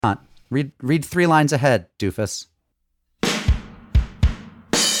Read 3 lines ahead, doofus.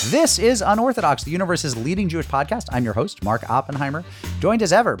 This is Unorthodox, the universe's leading Jewish podcast. I'm your host, Mark Oppenheimer, joined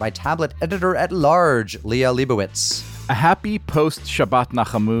as ever by Tablet editor-at-large, Leah Leibowitz. A happy post-Shabbat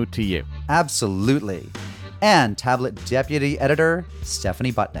Nachamu to you. Absolutely. And Tablet deputy editor,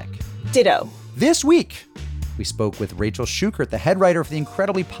 Stephanie Butnick. Ditto. This week, we spoke with Rachel Schukert, the head writer for the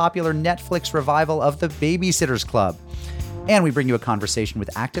incredibly popular Netflix revival of The Babysitters Club. And we bring you a conversation with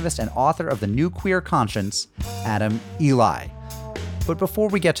activist and author of The New Queer Conscience, Adam Ely. But before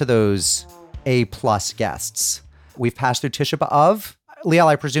we get to those A-plus guests, we've passed through Tisha B'Av. Liel,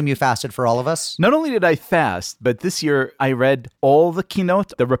 I presume you fasted for all of us? Not only did I fast, but this year I read all the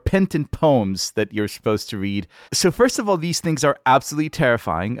kinot, the repentant poems that you're supposed to read. So first of all, these things are absolutely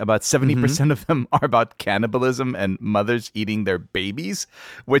terrifying. About 70% of them are about cannibalism and mothers eating their babies,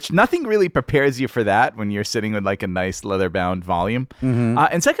 which nothing really prepares you for that when you're sitting with like a nice leather-bound volume.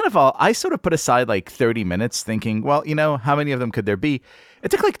 And second of all, I sort of put aside like 30 minutes thinking, well, you know, how many of them could there be? It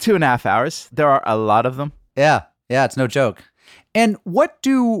took like 2.5 hours. There are a lot of them. Yeah, it's no joke. And what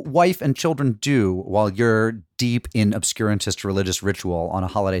do wife and children do while you're deep in obscurantist religious ritual on a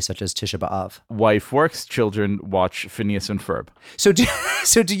holiday such as Tisha B'Av? Wife works, children watch Phineas and Ferb. So do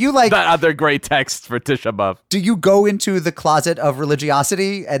you like... That other great text for Tisha B'Av. Do you go into the closet of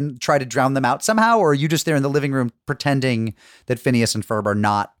religiosity and try to drown them out somehow? Or are you just there in the living room pretending that Phineas and Ferb are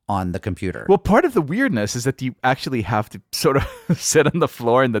not on the computer? Well, part of the weirdness is that you actually have to sort of sit on the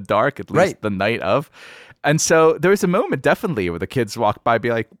floor in the dark, at least the night of. And so there was a moment, definitely, where the kids walked by,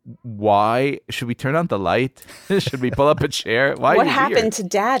 be like, why? Should we turn on the light? Should we pull up a chair? Why? What happened to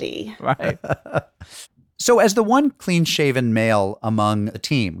Daddy? Right. So as the one clean-shaven male among the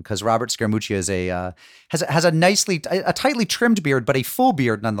team, because Robert Scaramucci is has a tightly trimmed beard, but a full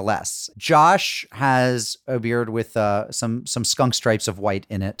beard nonetheless. Josh has a beard with some skunk stripes of white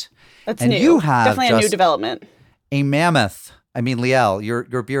in it. That's and new. You have definitely a new development. A mammoth. I mean, Liel,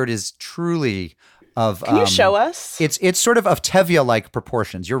 your beard is truly of. Can you show us? It's sort of Tevye-like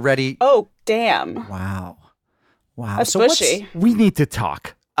proportions. You're ready. Oh, damn! Wow. That's bushy. We need to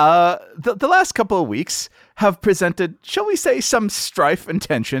talk. The last couple of weeks have presented, shall we say, some strife and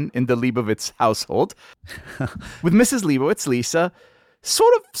tension in the Leibowitz household, with Mrs. Leibowitz, Lisa,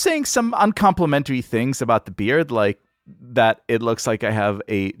 sort of saying some uncomplimentary things about the beard, like that it looks like I have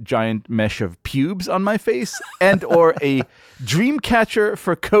a giant mesh of pubes on my face and or a dream catcher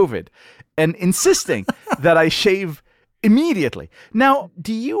for COVID, and insisting that I shave immediately. Now,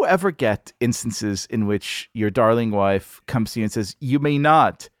 do you ever get instances in which your darling wife comes to you and says, you may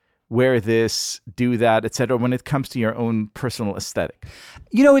not wear this, do that, etc., when it comes to your own personal aesthetic?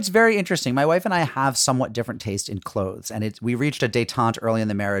 You know, it's very interesting. My wife and I have somewhat different taste in clothes. And we reached a détente early in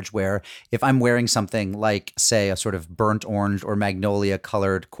the marriage where if I'm wearing something like, say, a sort of burnt orange or magnolia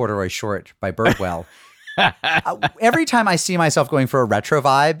colored corduroy short by Birdwell, every time I see myself going for a retro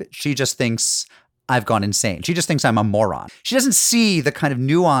vibe, she just thinks I've gone insane. She just thinks I'm a moron. She doesn't see the kind of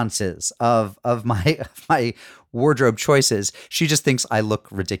nuances of my wardrobe choices. She just thinks I look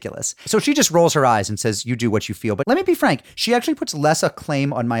ridiculous. So she just rolls her eyes and says, you do what you feel. But let me be frank, she actually puts less a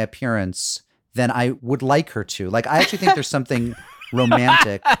claim on my appearance than I would like her to. Like, I actually think there's something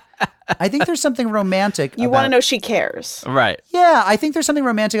romantic. I think there's something romantic. You want to know she cares. Right. Yeah, I think there's something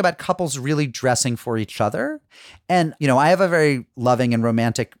romantic about couples really dressing for each other. And, you know, I have a very loving and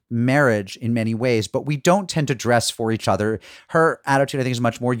romantic marriage in many ways, but we don't tend to dress for each other. Her attitude, I think, is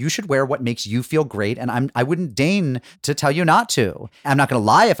much more, you should wear what makes you feel great. And I wouldn't deign to tell you not to. I'm not going to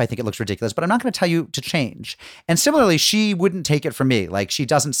lie if I think it looks ridiculous, but I'm not going to tell you to change. And similarly, she wouldn't take it from me. Like, she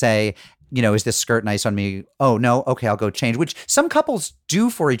doesn't say, you know, is this skirt nice on me? Oh, no. Okay, I'll go change, which some couples do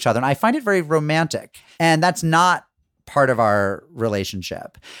for each other. And I find it very romantic. And that's not part of our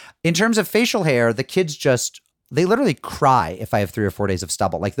relationship. In terms of facial hair, the kids they literally cry if I have 3 or 4 days of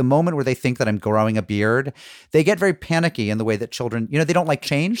stubble. Like the moment where they think that I'm growing a beard, they get very panicky in the way that children, you know, they don't like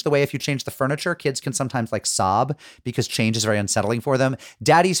change. The way if you change the furniture, kids can sometimes like sob because change is very unsettling for them.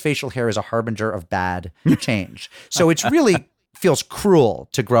 Daddy's facial hair is a harbinger of bad change. So it's really feels cruel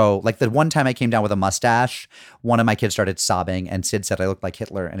to grow. Like the one time I came down with a mustache, one of my kids started sobbing and Sid said I looked like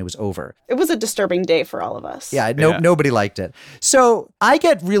Hitler and it was over. It was a disturbing day for all of us. Yeah, nobody liked it. So I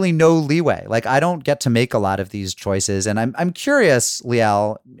get really no leeway. Like I don't get to make a lot of these choices. And I'm curious,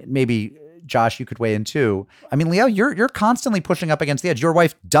 Liel, maybe Josh, you could weigh in too. I mean, Liel, you're constantly pushing up against the edge. Your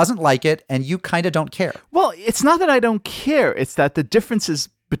wife doesn't like it and you kind of don't care. Well, it's not that I don't care. It's that the differences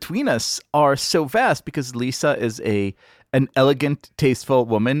between us are so vast because Lisa is an elegant, tasteful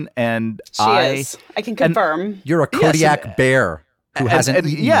woman, and she is. I can confirm. You're a Kodiak bear. who hasn't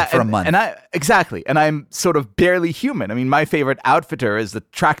eaten for a month. And I'm sort of barely human. I mean, my favorite outfitter is the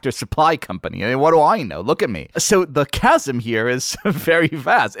Tractor Supply Company. I mean, what do I know? Look at me. So the chasm here is very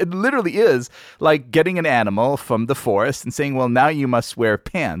vast. It literally is like getting an animal from the forest and saying, well, now you must wear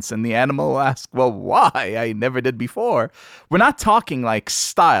pants. And the animal will ask, well, why? I never did before. We're not talking like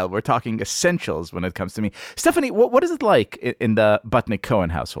style. We're talking essentials when it comes to me. Stephanie, what is it like in the Butnick-Cohen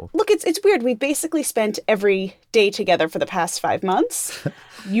household? Look, it's weird. We basically spent every day together for the past 5 months.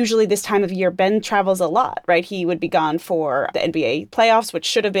 Usually this time of year, Ben travels a lot, right? He would be gone for the NBA playoffs, which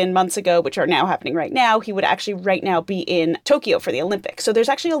should have been months ago, which are now happening right now. He would actually right now be in Tokyo for the Olympics. So there's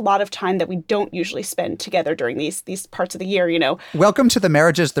actually a lot of time that we don't usually spend together during these parts of the year, you know. Welcome to the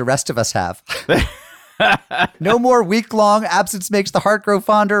marriages the rest of us have. No more week-long absence makes the heart grow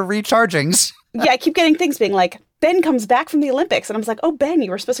fonder rechargings. Yeah, I keep getting things being like, Ben comes back from the Olympics. And I was like, oh, Ben, you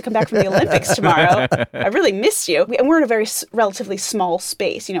were supposed to come back from the Olympics tomorrow. I really missed you. And we're in a very relatively small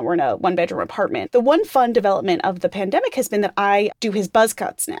space. You know, we're in a one-bedroom apartment. The one fun development of the pandemic has been that I do his buzz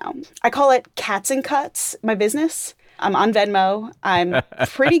cuts now. I call it Cats and Cuts, my business. I'm on Venmo. I'm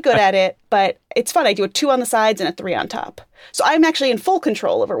pretty good at it, but it's fun. I do a 2 on the sides and a 3 on top. So I'm actually in full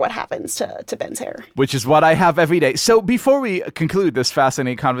control over what happens to Ben's hair. Which is what I have every day. So before we conclude this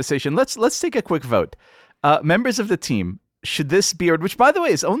fascinating conversation, let's take a quick vote. Members of the team, should this beard, which by the way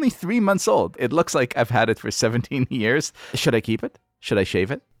is only 3 months old, it looks like I've had it for 17 years. Should I keep it? Should I shave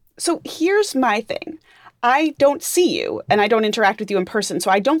it? So here's my thing. I don't see you and I don't interact with you in person,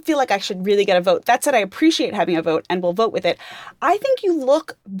 so I don't feel like I should really get a vote. That said, I appreciate having a vote and will vote with it. I think you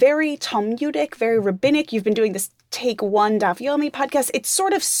look very Talmudic, very rabbinic. You've been doing this Take One Daf Yomi podcast. It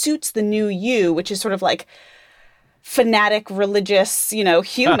sort of suits the new you, which is sort of like fanatic, religious, you know,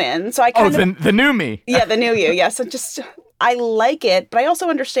 human. So I kind of the new me. Yeah, the new you. Yeah. So I like it, but I also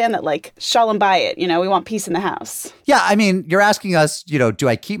understand that, like, shalom bayit, you know, we want peace in the house. Yeah, I mean, you're asking us, you know, do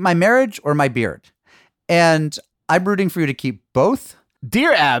I keep my marriage or my beard? And I'm rooting for you to keep both.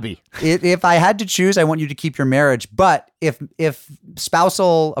 Dear Abby. If I had to choose, I want you to keep your marriage. But if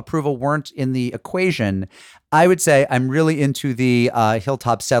spousal approval weren't in the equation, I would say I'm really into the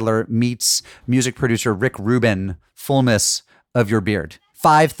Hilltop Settler meets music producer Rick Rubin fullness of your beard.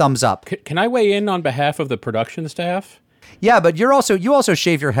 5 thumbs up. Can I weigh in on behalf of the production staff? Yeah, but you also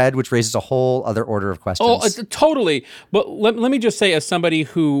shave your head, which raises a whole other order of questions. Oh, totally. But let me just say, as somebody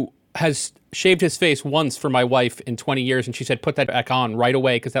who has shaved his face once for my wife in 20 years, and she said, put that back on right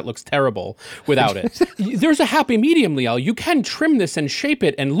away because that looks terrible without it. There's a happy medium, Liel. You can trim this and shape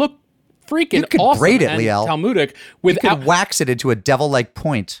it and look freaking you could awesome braid it, and Liel. Talmudic. You could wax it into a devil-like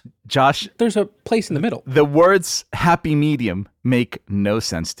point. Josh, there's a place in the middle. The words happy medium make no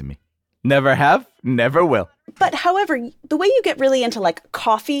sense to me. Never have, never will. But however, the way you get really into like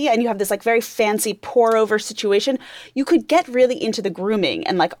coffee and you have this like very fancy pour over situation, you could get really into the grooming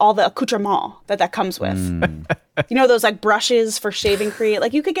and like all the accoutrement that comes with. You know, those like brushes for shaving cream.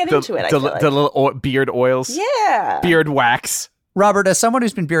 Like you could get into it. The little beard oils. Yeah. Beard wax. Robert, as someone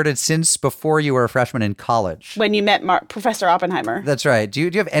who's been bearded since before you were a freshman in college. When you met Professor Oppenheimer. That's right. Do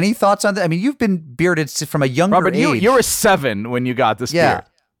you have any thoughts on that? I mean, you've been bearded from a younger Robert, age. you were 7 when you got this beard.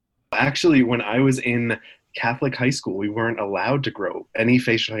 Actually, when I was in Catholic high school, we weren't allowed to grow any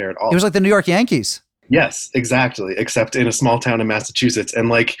facial hair at all. It was like the New York Yankees. Yes, exactly. Except in a small town in Massachusetts. And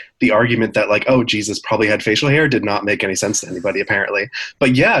like the argument that like, oh, Jesus probably had facial hair did not make any sense to anybody, apparently.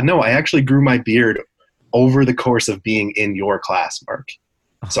 But yeah, no, I actually grew my beard over the course of being in your class, Mark.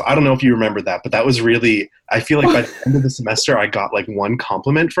 So I don't know if you remember that, but that was really, I feel like by the end of the semester, I got like 1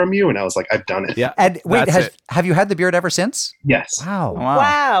 compliment from you and I was like, I've done it. Yeah. And wait, have you had the beard ever since? Yes.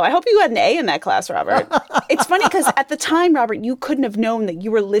 Wow. I hope you had an A in that class, Robert. It's funny because at the time, Robert, you couldn't have known that you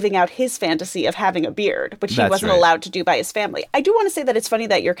were living out his fantasy of having a beard, which he wasn't allowed to do by his family. I do want to say that it's funny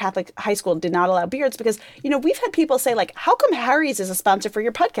that your Catholic high school did not allow beards because, you know, we've had people say like, how come Harry's is a sponsor for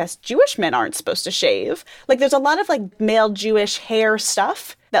your podcast? Jewish men aren't supposed to shave. Like there's a lot of like male Jewish hair stuff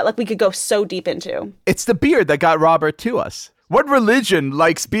that like we could go so deep into. It's the beard that got Robert to us. What religion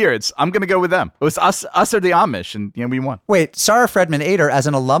likes beards? I'm going to go with them. It was us or the Amish, and we won. Wait, Sarah Fredman Ader, as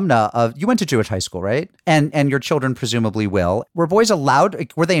an alumna of, you went to Jewish high school, right? And your children presumably will. Were boys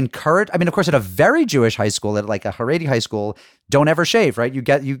allowed, were they encouraged? I mean, of course, at a very Jewish high school, at like a Haredi high school, don't ever shave, right?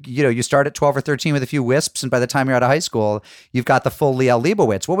 You start at 12 or 13 with a few wisps, and by the time you're out of high school, you've got the full Liel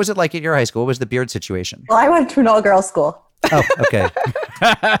Leibovitz. What was it like at your high school? What was the beard situation? Well, I went to an all-girls school. Oh, okay.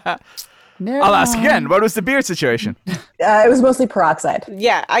 I'll ask again. What was the beard situation? It was mostly peroxide.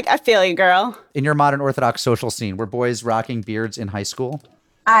 Yeah, I feel you, girl. In your modern Orthodox social scene, were boys rocking beards in high school?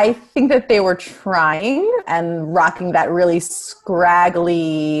 I think that they were trying and rocking that really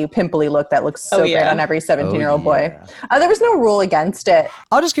scraggly, pimply look that looks so great on every 17-year-old boy. There was no rule against it.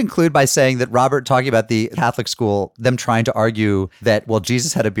 I'll just conclude by saying that Robert talking about the Catholic school, them trying to argue that, well,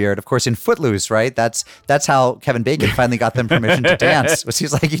 Jesus had a beard. Of course, in Footloose, right? That's how Kevin Bacon finally got them permission to dance. Was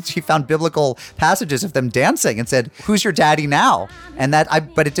he's like he found biblical passages of them dancing and said, "Who's your daddy now?" And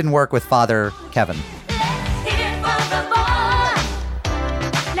but it didn't work with Father Kevin.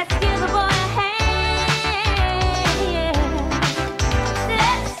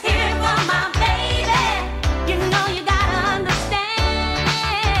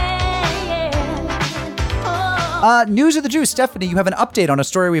 News of the Jews. Stephanie, you have an update on a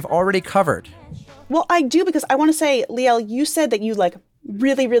story we've already covered. Well, I do, because I want to say, Liel, you said that you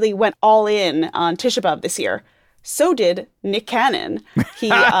really, really went all in on Tisha B'Av this year. So did Nick Cannon.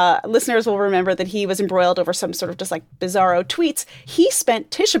 He listeners will remember that he was embroiled over some sort of just bizarro tweets. He spent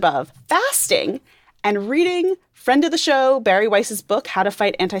Tisha B'Av fasting and reading friend of the show, Barry Weiss's book, How to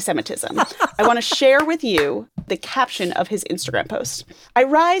Fight Anti-Semitism. I want to share with you the caption of his Instagram post. I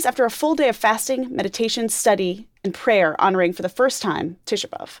rise after a full day of fasting, meditation, study, and prayer honoring for the first time Tisha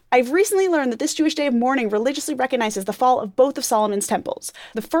B'Av. I've recently learned that this Jewish day of mourning religiously recognizes the fall of both of Solomon's temples,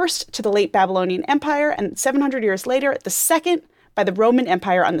 the first to the late Babylonian Empire, and 700 years later, the second by the Roman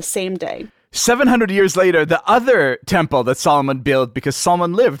Empire on the same day. 700 years later, the other temple that Solomon built, because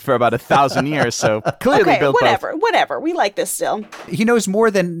Solomon lived for about 1,000 years, so clearly built whatever. We like this still. He knows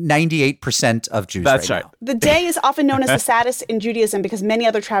more than 98% of Jews. That's right. Now. The day is often known as the saddest in Judaism because many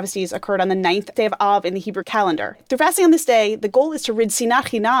other travesties occurred on the 9th day of Av in the Hebrew calendar. Through fasting on this day, the goal is to rid sinat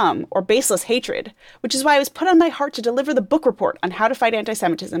chinam, or baseless hatred, which is why it was put on my heart to deliver the book report on How to Fight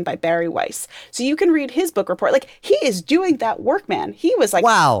Anti-Semitism by Barry Weiss. So you can read his book report. He is doing that work, man. He was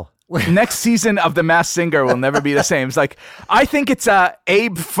wow. Next season of The Masked Singer will never be the same. It's I think it's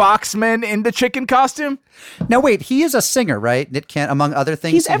Abe Foxman in the chicken costume. Now, wait, he is a singer, right? Nick Cannon, among other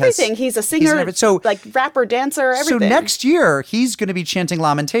things. He's everything. He's a singer, rapper, dancer, everything. So next year, he's going to be chanting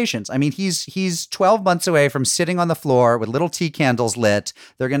Lamentations. I mean, he's 12 months away from sitting on the floor with little tea candles lit.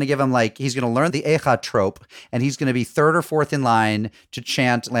 They're going to give him he's going to learn the Eicha trope, and he's going to be third or fourth in line to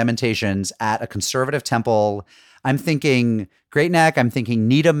chant Lamentations at a conservative temple. I'm thinking Great Neck. I'm thinking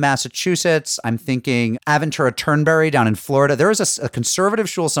Needham, Massachusetts. I'm thinking Aventura Turnberry down in Florida. There is a conservative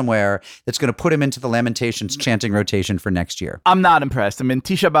shul somewhere that's going to put him into the Lamentations chanting rotation for next year. I'm not impressed. I mean,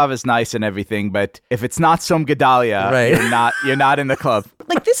 Tisha B'Av is nice and everything, but if it's not Som Gedalia, right. you're not in the club.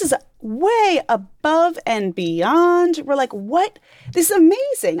 This is way above and beyond. We're what? This is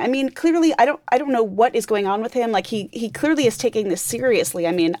amazing. I mean, clearly, I don't know what is going on with him. He clearly is taking this seriously.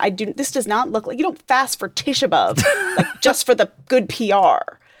 I mean, this does not look like you don't fast for Tisha B'Av, just for the good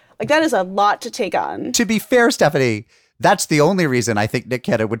PR. That is a lot to take on. To be fair, Stephanie, that's the only reason I think Nick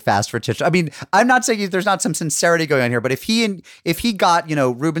Cannon would fast for Tisha. I mean, I'm not saying there's not some sincerity going on here, but if he got,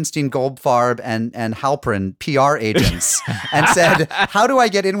 Rubenstein, Goldfarb, and Halpern PR agents and said, how do I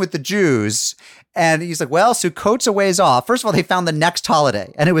get in with the Jews? And he's well, Sukkot's a ways off. First of all, they found the next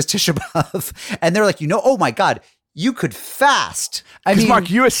holiday, and it was Tisha B'Av. And they're oh my God, you could fast. I mean, Mark,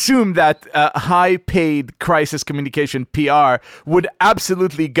 you assume that high-paid crisis communication PR would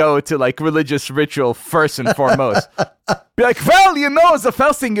absolutely go to religious ritual first and foremost. Be it's the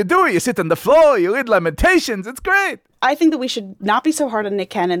first thing you do. You sit on the floor, you read Lamentations. It's great. I think that we should not be so hard on Nick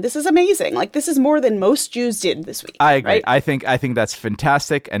Cannon. This is amazing. This is more than most Jews did this week. I agree. Right? I think that's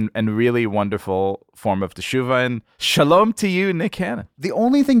fantastic and really wonderful form of teshuva. And shalom to you, Nick Cannon. The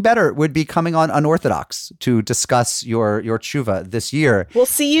only thing better would be coming on Unorthodox to discuss your teshuva this year. We'll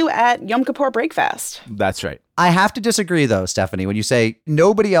see you at Yom Kippur Breakfast. That's right. I have to disagree, though, Stephanie, when you say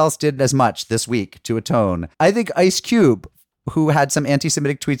nobody else did as much this week to atone. I think Ice Cube, who had some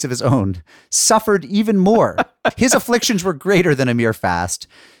anti-Semitic tweets of his own, suffered even more. His afflictions were greater than a mere fast.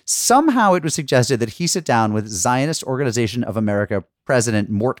 Somehow it was suggested that he sit down with Zionist Organization of America President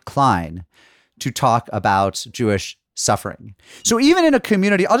Mort Klein to talk about Jewish suffering. So even in a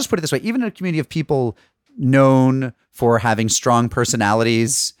community, I'll just put it this way, even in a community of people known for having strong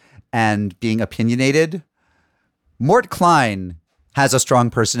personalities and being opinionated, Mort Klein has a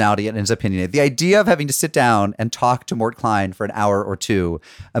strong personality and is opinionated. The idea of having to sit down and talk to Mort Klein for an hour or two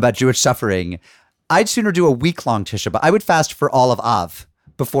about Jewish suffering, I'd sooner do a week-long Tisha B'Av. I would fast for all of Av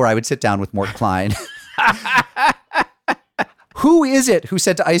before I would sit down with Mort Klein. Who is it who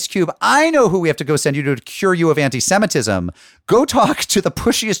said to Ice Cube, I know who we have to go send you to cure you of anti-Semitism. Go talk to the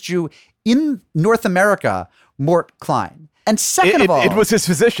pushiest Jew in North America, Mort Klein. And second of all... It was his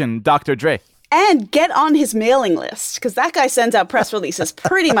physician, Dr. Dre. And get on his mailing list, because that guy sends out press releases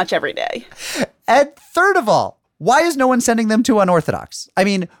pretty much every day. And third of all, why is no one sending them to Unorthodox? I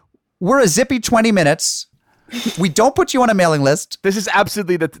mean, we're a zippy 20 minutes. We don't put you on a mailing list. This is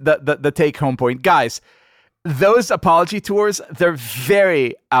absolutely the take-home point. Guys, those apology tours, they're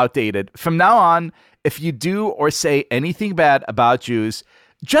very outdated. From now on, if you do or say anything bad about Jews,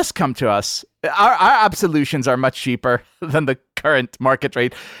 just come to us. Our absolutions are much cheaper than the current market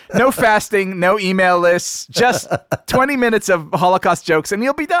rate. No fasting, no email lists, just 20 minutes of Holocaust jokes and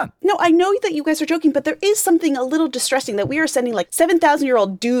you'll be done. No, I know that you guys are joking, but there is something a little distressing that we are sending like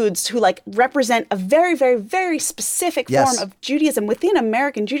 7,000-year-old dudes who like represent a very, very, very specific form of Judaism within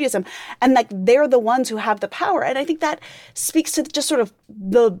American Judaism. And like they're the ones who have the power. And I think that speaks to just sort of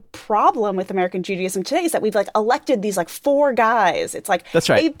the problem with American Judaism today is that we've like elected these like 4 guys. It's like That's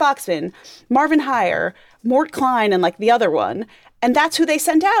right. Abe Foxman, Marvin Heyer, Mort Klein, and like the other one. And that's who they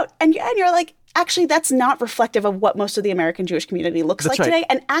sent out. And you're like, actually, that's not reflective of what most of the American Jewish community looks like today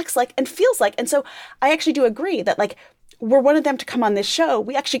and acts like and feels like. And so I actually do agree that like we're one of them to come on this show.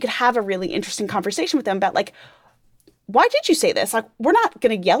 We actually could have a really interesting conversation with them about like, why did you say this? Like, we're not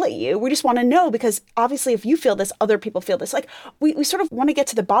going to yell at you. We just want to know because obviously if you feel this, other people feel this. Like we sort of want to get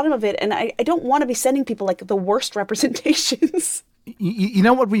to the bottom of it. And I don't want to be sending people like the worst representations. You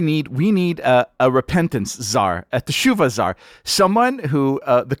know what we need? We need a repentance czar, a teshuva czar, someone who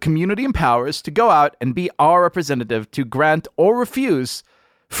the community empowers to go out and be our representative to grant or refuse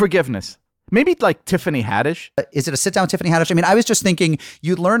forgiveness. Maybe like Tiffany Haddish. Is it a sit down with Tiffany Haddish? I mean, I was just thinking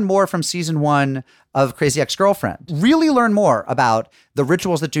you'd learn more from season 1 of Crazy Ex-Girlfriend. Really learn more about the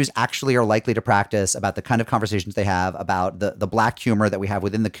rituals that Jews actually are likely to practice, about the kind of conversations they have, about the black humor that we have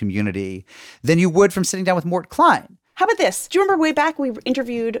within the community, than you would from sitting down with Mort Klein. How about this? Do you remember way back we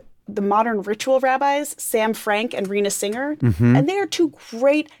interviewed the modern ritual rabbis, Sam Frank and Rena Singer? Mm-hmm. And they are 2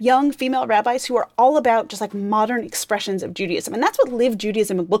 great young female rabbis who are all about just like modern expressions of Judaism. And that's what lived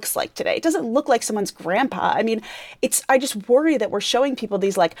Judaism looks like today. It doesn't look like someone's grandpa. I mean, I just worry that we're showing people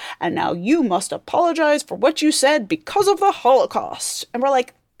these like, and now you must apologize for what you said because of the Holocaust. And we're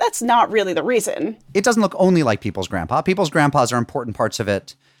like, that's not really the reason. It doesn't look only like people's grandpa. People's grandpas are important parts of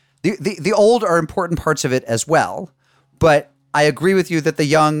it. The old are important parts of it as well. But I agree with you that the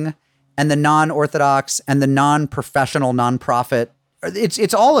young and the non-Orthodox and the non-professional nonprofit,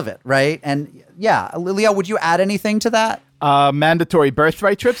 it's all of it, right? And yeah, Leo, would you add anything to that? Mandatory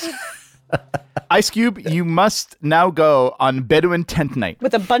birthright trips? Ice Cube, you must now go on Bedouin tent night.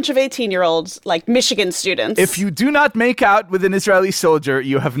 With a bunch of 18-year-olds, like Michigan students. If you do not make out with an Israeli soldier,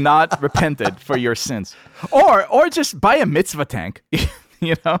 you have not repented for your sins. Or just buy a mitzvah tank.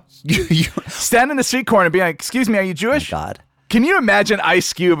 You know, you stand in the street corner and be like, excuse me, are you Jewish? Oh my God. Can you imagine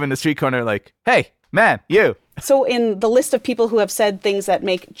Ice Cube in the street corner like, hey, man, you. So in the list of people who have said things that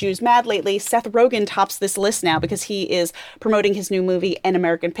make Jews mad lately, Seth Rogen tops this list now because he is promoting his new movie, An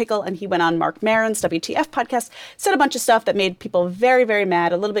American Pickle, and he went on Mark Maron's WTF podcast, said a bunch of stuff that made people very, very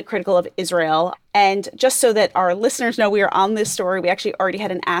mad, a little bit critical of Israel. And just so that our listeners know we are on this story, we actually already had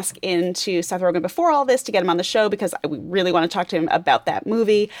an ask in to Seth Rogen before all this to get him on the show because we really want to talk to him about that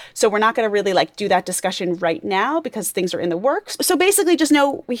movie. So we're not going to really like do that discussion right now because things are in the works. So basically just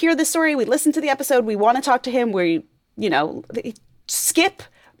know we hear this story, we listen to the episode, we want to talk to him, we, skip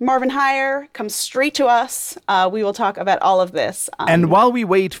Marvin Heyer, come straight to us. We will talk about all of this. And while we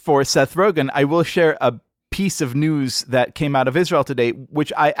wait for Seth Rogen, I will share a piece of news that came out of Israel today,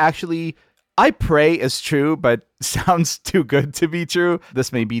 which I pray is true, but sounds too good to be true.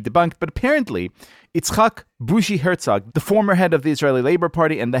 This may be debunked, but apparently Yitzhak Bougie Herzog, the former head of the Israeli Labor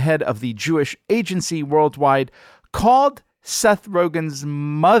Party and the head of the Jewish Agency worldwide, called Seth Rogen's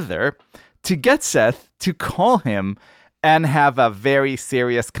mother to get Seth to call him and have a very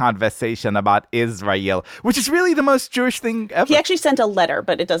serious conversation about Israel, which is really the most Jewish thing ever. He actually sent a letter,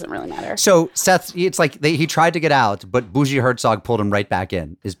 but it doesn't really matter. So Seth, it's like he tried to get out, but Bougie Herzog pulled him right back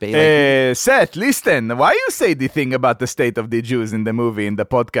in. Seth, listen, why you say the thing about the state of the Jews in the movie, in the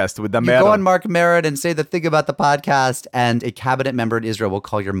podcast with the You go on Mark Maron and say the thing about the podcast, and a cabinet member in Israel will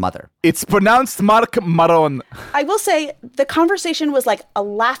call your mother. It's pronounced Mark Maron. I will say the conversation was like a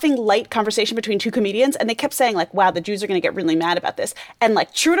laughing, light conversation between 2 comedians, and they kept saying like, wow, the Jews are going to get really mad about this. And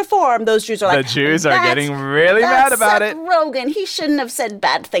like true to form, those Jews are like, the Jews are getting really mad about Seth it. Rogen, he shouldn't have said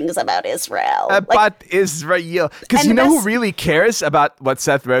bad things about Israel. About Israel. Because you know who really cares about what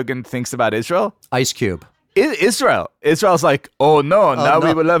Seth Rogen thinks about Israel? Ice Cube. Israel. Israel's like, oh no,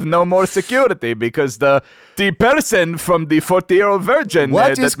 we will have no more security because the person from the 40-year-old virgin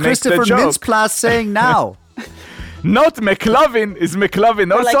What is Christopher Mintz-Plasse saying now? Not McLovin. Is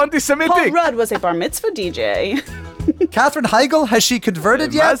McLovin also anti-Semitic? Paul Rudd was a bar mitzvah DJ. Katherine Heigl, has she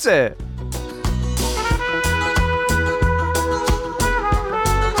converted yet?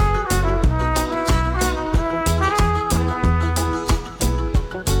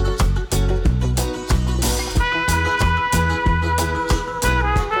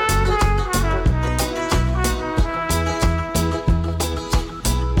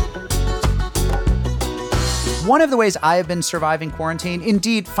 One of the ways I have been surviving quarantine,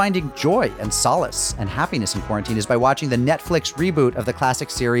 indeed finding joy and solace and happiness in quarantine, is by watching the Netflix reboot of the classic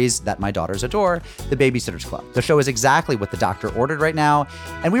series that my daughters adore, The Babysitter's Club. The show is exactly what the doctor ordered right now,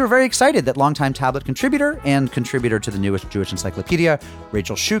 and we were very excited that longtime Tablet contributor and contributor to the newest Jewish encyclopedia,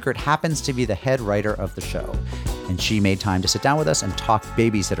 Rachel Shukert, happens to be the head writer of the show. And she made time to sit down with us and talk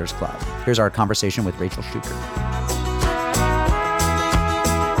Babysitter's Club. Here's our conversation with Rachel Shukert.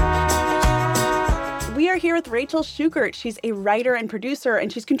 We are here with Rachel Shukert. She's a writer and producer,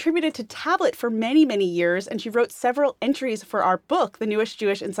 and she's contributed to Tablet for many, many years, and she wrote several entries for our book, The Newest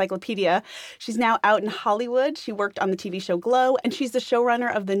Jewish Encyclopedia. She's now out in Hollywood. She worked on the TV show Glow, and she's the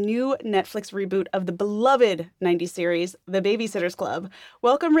showrunner of the new Netflix reboot of the beloved 90s series, The Babysitter's Club.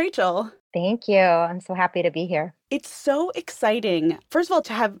 Welcome, Rachel. Thank you. I'm so happy to be here. It's so exciting, first of all,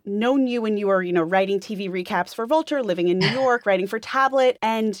 to have known you when you were, writing TV recaps for Vulture, living in New York, writing for Tablet,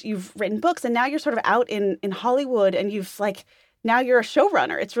 and you've written books, and now you're sort of out in Hollywood, and now you're a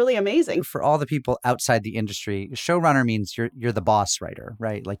showrunner. It's really amazing. For all the people outside the industry, showrunner means you're the boss writer,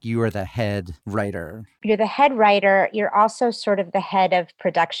 right? Like you are the head writer. You're the head writer. You're also sort of the head of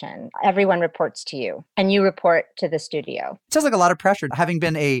production. Everyone reports to you and you report to the studio. It sounds like a lot of pressure. Having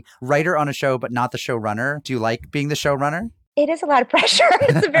been a writer on a show, but not the showrunner, do you like being the showrunner? It is a lot of pressure.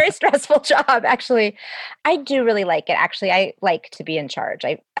 It's a very stressful job, actually. I do really like it. Actually, I like to be in charge.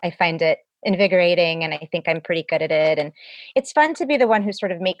 I find it invigorating, and I think I'm pretty good at it. And it's fun to be the one who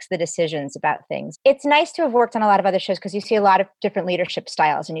sort of makes the decisions about things. It's nice to have worked on a lot of other shows because you see a lot of different leadership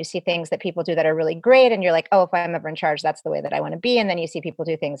styles, and you see things that people do that are really great. And you're like, oh, if I'm ever in charge, that's the way that I want to be. And then you see people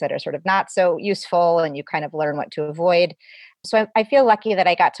do things that are sort of not so useful, and you kind of learn what to avoid. So I feel lucky that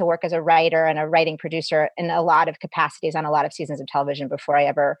I got to work as a writer and a writing producer in a lot of capacities on a lot of seasons of television before I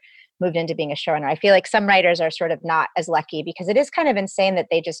ever moved into being a showrunner. I feel like some writers are sort of not as lucky because it is kind of insane that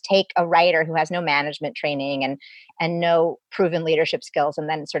they just take a writer who has no management training and no proven leadership skills and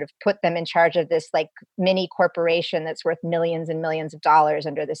then sort of put them in charge of this like mini corporation that's worth millions and millions of dollars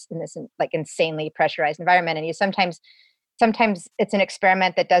in this like insanely pressurized environment. And you sometimes it's an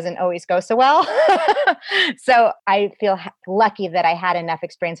experiment that doesn't always go so well. So I feel lucky that I had enough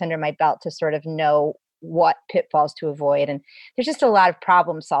experience under my belt to sort of know what pitfalls to avoid. And there's just a lot of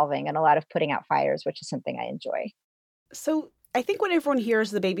problem solving and a lot of putting out fires, which is something I enjoy. So I think when everyone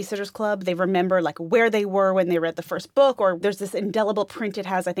hears the Babysitter's Club, they remember like where they were when they read the first book, or there's this indelible print it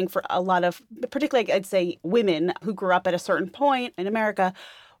has, I think, for a lot of, particularly I'd say women who grew up at a certain point in America.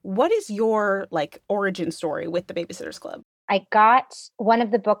 What is your like origin story with the Babysitter's Club? I got one of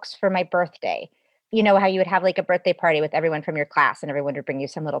the books for my birthday. You know how you would have like a birthday party with everyone from your class and everyone would bring you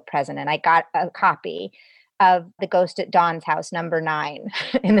some little present. And I got a copy of The Ghost at Dawn's House, number 9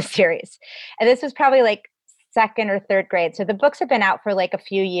 in the series. And this was probably like second or third grade. So the books have been out for like a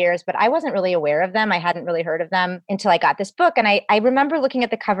few years, but I wasn't really aware of them. I hadn't really heard of them until I got this book. And I remember looking at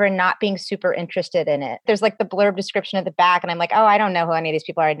the cover and not being super interested in it. There's like the blurb description at the back. And I'm like, oh, I don't know who any of these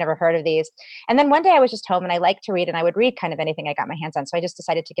people are. I'd never heard of these. And then one day I was just home and I liked to read and I would read kind of anything I got my hands on. So I just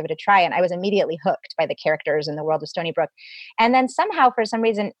decided to give it a try. And I was immediately hooked by the characters in the world of Stony Brook. And then somehow, for some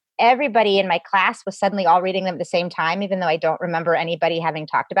reason, everybody in my class was suddenly all reading them at the same time, even though I don't remember anybody having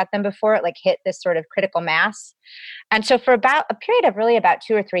talked about them before. It like hit this sort of critical mass. And so for about a period of really about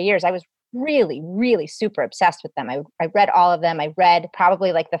 2 or 3 years, I was really, really super obsessed with them. I read all of them. I read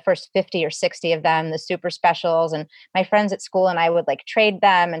probably like the first 50 or 60 of them, the super specials. And my friends at school and I would like trade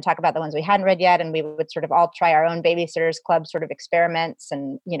them and talk about the ones we hadn't read yet. And we would sort of all try our own Babysitter's Club sort of experiments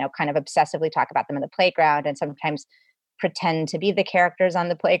and, kind of obsessively talk about them in the playground and sometimes pretend to be the characters on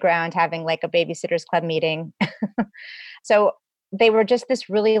the playground, having like a Babysitter's Club meeting. So they were just this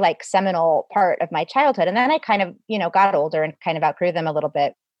really like seminal part of my childhood. And then I kind of, got older and kind of outgrew them a little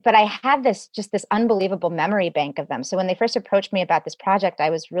bit. But I had this unbelievable memory bank of them. So when they first approached me about this project, I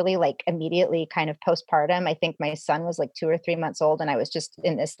was really like immediately kind of postpartum. I think my son was like 2 or 3 months old and I was just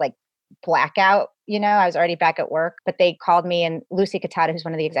in this like blackout, I was already back at work, but they called me and Lucy Catata, who's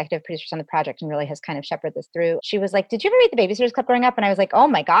one of the executive producers on the project and really has kind of shepherded this through. She was like, did you ever read the Babysitter's Club growing up? And I was like, oh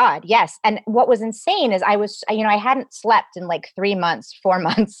my God, yes. And what was insane is I hadn't slept in like 3 months, 4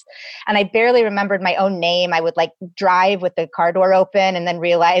 months, and I barely remembered my own name. I would like drive with the car door open and then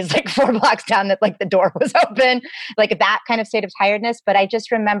realize like 4 blocks down that like the door was open, like that kind of state of tiredness. But I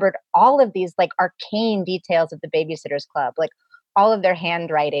just remembered all of these like arcane details of the Babysitter's Club, like all of their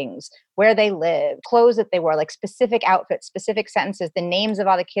handwritings, where they lived, clothes that they wore, like specific outfits, specific sentences, the names of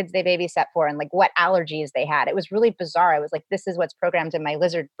all the kids they babysat for, and like what allergies they had. It was really bizarre. I was like, this is what's programmed in my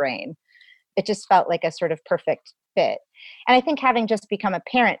lizard brain. It just felt like a sort of perfect fit. And I think having just become a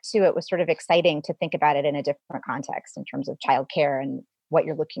parent too, it was sort of exciting to think about it in a different context in terms of childcare and what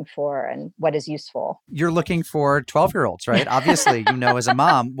you're looking for and what is useful. You're looking for 12-year-olds, right? Obviously, as a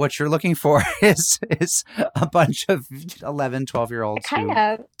mom, what you're looking for is a bunch of 11, 12-year-olds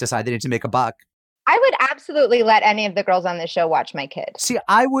who decide they need to make a buck. I would absolutely let any of the girls on the show watch my kid. See,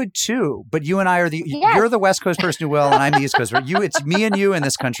 I would too, but you and I are you're the West Coast person who will, and I'm the East Coast. It's me and you in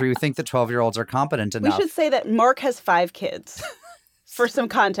this country who think that 12-year-olds are competent enough. We should say that Mark has 5 kids. For some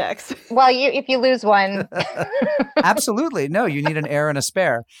context. Well, if you lose one. Absolutely. No, you need an heir and a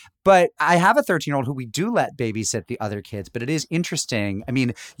spare. But I have a 13-year-old who we do let babysit the other kids. But it is interesting. I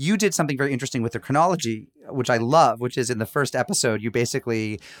mean, you did something very interesting with the chronology, which I love, which is in the first episode, you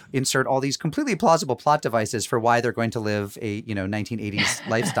basically insert all these completely plausible plot devices for why they're going to live a, 1980s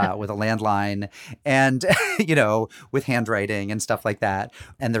lifestyle with a landline and, with handwriting and stuff like that.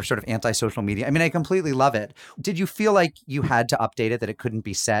 And they're sort of anti-social media. I mean, I completely love it. Did you feel like you had to update it, that it couldn't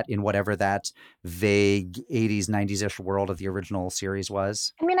be set in whatever that vague 80s, 90s-ish world of the original series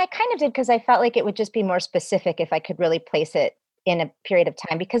was? I mean, I kind of did because I felt like it would just be more specific if I could really place it in a period of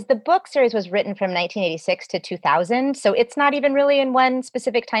time, because the book series was written from 1986 to 2000. So it's not even really in one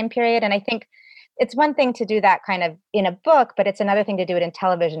specific time period. And I think it's one thing to do that kind of in a book, but it's another thing to do it in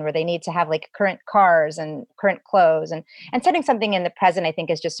television where they need to have like current cars and current clothes, and setting something in the present, I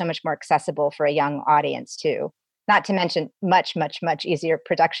think, is just so much more accessible for a young audience too. Not to mention much, much, much easier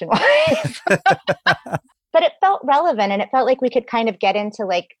production wise. But it felt relevant, and it felt like we could kind of get into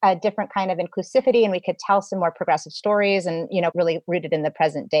like a different kind of inclusivity, and we could tell some more progressive stories and, really rooted in the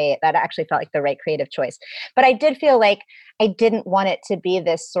present day. That actually felt like the right creative choice. But I did feel like I didn't want it to be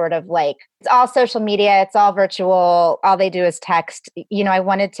this sort of like, it's all social media, it's all virtual, all they do is text. I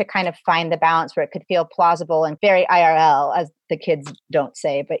wanted to kind of find the balance where it could feel plausible and very IRL, as the kids don't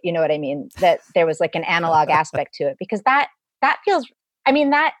say, but you know what I mean? That there was like an analog aspect to it, because that feels,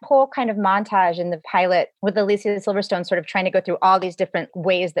 that whole kind of montage in the pilot with Alicia Silverstone sort of trying to go through all these different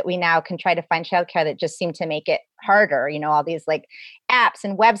ways that we now can try to find childcare that just seem to make it harder, all these like apps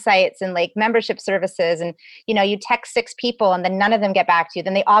and websites and like membership services. And, you text 6 people and then none of them get back to you.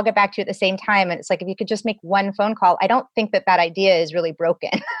 Then they all get back to you at the same time. And it's like, if you could just make one phone call, I don't think that idea is really broken,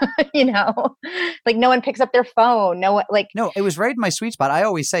 like no one picks up their phone. No, it was right in my sweet spot. I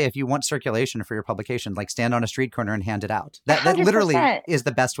always say, if you want circulation for your publication, like stand on a street corner and hand it out. That literally is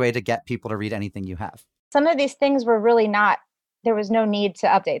the best way to get people to read anything you have. Some of these things were really there was no need to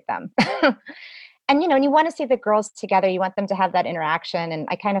update them. And, and you want to see the girls together, you want them to have that interaction. And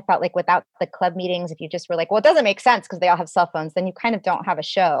I kind of felt like without the club meetings, if you just were like, well, it doesn't make sense because they all have cell phones, then you kind of don't have a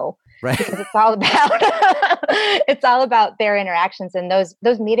show. Right. Because it's all about their interactions. And those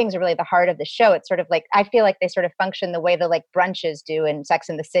meetings are really the heart of the show. It's sort of like, I feel like they sort of function the way the like brunches do in Sex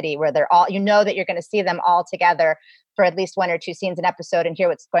and the City, where they're all, that you're going to see them all together for at least 1 or 2 scenes an episode and hear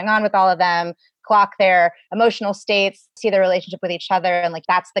what's going on with all of them, clock their emotional states, see their relationship with each other. And like,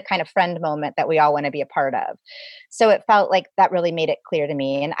 that's the kind of friend moment that we all want to be a part of. So it felt like that really made it clear to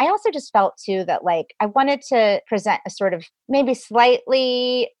me. And I also just felt too that like, I wanted to present a sort of maybe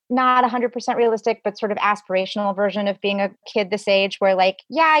slightly not 100% realistic, but sort of aspirational version of being a kid this age where like,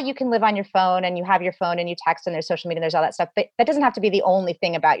 yeah, you can live on your phone and you have your phone and you text and there's social media and there's all that stuff, but that doesn't have to be the only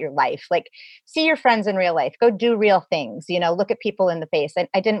thing about your life. Like see your friends in real life, go do real things, look at people in the face. And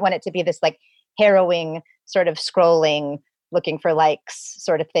I didn't want it to be this like harrowing sort of scrolling, looking for likes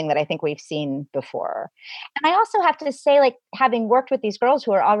sort of thing that I think we've seen before. And I also have to say, like having worked with these girls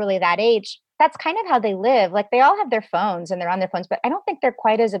who are all really that age, that's kind of how they live. Like they all have their phones and they're on their phones, but I don't think they're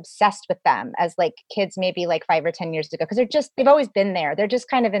quite as obsessed with them as like kids maybe like 5 or 10 years ago, because they've always been there. They're just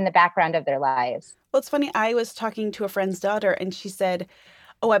kind of in the background of their lives. Well, it's funny. I was talking to a friend's daughter and she said,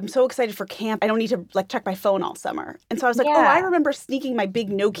 oh, I'm so excited for camp. I don't need to like check my phone all summer. And so I was like, I remember sneaking my big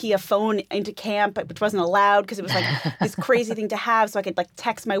Nokia phone into camp, which wasn't allowed because it was like this crazy thing to have. So I could like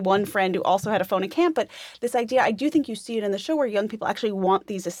text my one friend who also had a phone at camp. But this idea, I do think you see it in the show where young people actually want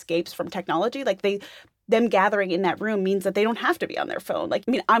these escapes from technology. Like them gathering in that room means that they don't have to be on their phone. Like,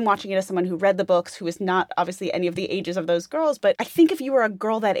 I mean, I'm watching it as someone who read the books, who is not obviously any of the ages of those girls. But I think if you were a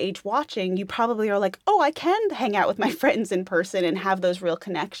girl that age watching, you probably are like, oh, I can hang out with my friends in person and have those real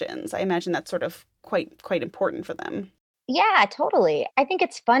connections. I imagine that's sort of quite important for them. Yeah, totally. I think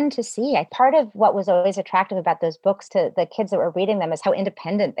it's fun to see. Part of what was always attractive about those books to the kids that were reading them is how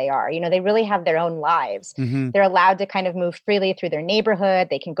independent they are. They really have their own lives. Mm-hmm. They're allowed to kind of move freely through their neighborhood.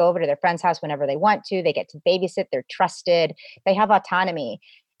 They can go over to their friend's house whenever they want to. They get to babysit. They're trusted. They have autonomy.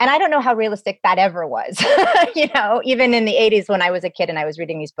 And I don't know how realistic that ever was, even in the 80s when I was a kid and I was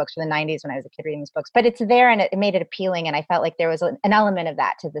reading these books, or the 90s when I was a kid reading these books. But it's there and it made it appealing. And I felt like there was an element of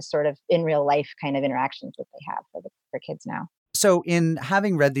that to this sort of in real life kind of interactions that they have for kids now. So in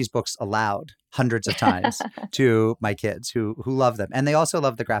having read these books aloud hundreds of times to my kids who love them, and they also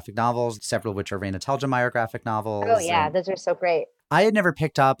love the graphic novels, several of which are Raina Telgemeier graphic novels. Oh, yeah. Those are so great. I had never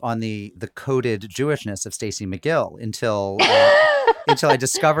picked up on the coded Jewishness of Stacey McGill until I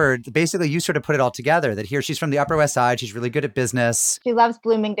discovered, basically you sort of put it all together, that here she's from the Upper West Side. She's really good at business. She loves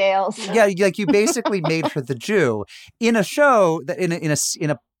Bloomingdale's. Yeah, like you basically made her the Jew in a show that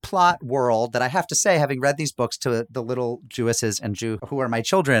in a plot world that I have to say, having read these books to the little Jewesses and Jew who are my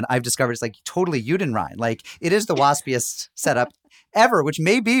children, I've discovered it's like totally Judenrein. Like it is the waspiest setup ever, which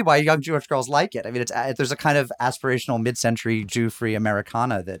may be why young Jewish girls like it. I mean, there's a kind of aspirational mid-century Jew-free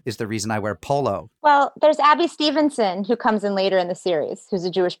Americana that is the reason I wear polo. Well, there's Abby Stevenson, who comes in later in the series, who's a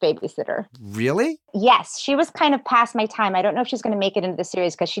Jewish babysitter. Really? Yes, she was kind of past my time. I don't know if she's going to make it into the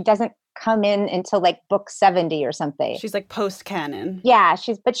series because she doesn't come in until like book 70 or something. She's like post-canon. Yeah,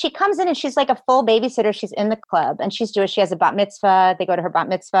 but she comes in and she's like a full babysitter. She's in the club and she's Jewish. She has a bat mitzvah. They go to her bat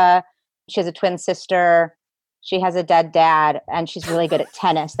mitzvah. She has a twin sister. She has a dead dad, and she's really good at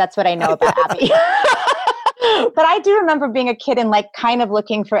tennis. That's what I know about Abby. But I do remember being a kid and like kind of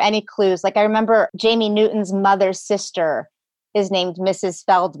looking for any clues. Like I remember Jamie Newton's mother's sister is named Mrs.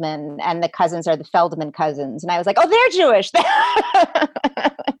 Feldman, and the cousins are the Feldman cousins. And I was like, oh, they're Jewish.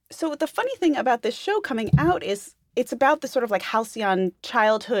 So the funny thing about this show coming out is it's about this sort of like halcyon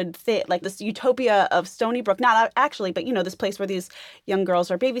childhood thing, like this utopia of Stony Brook. Not actually, but this place where these young girls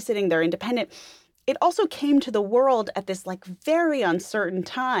are babysitting, they're independent. It also came to the world at this like very uncertain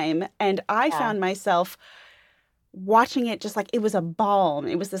time. And I found myself watching it just like it was a balm.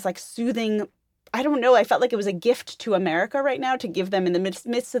 It was this like soothing, I don't know, I felt like it was a gift to America right now to give them in the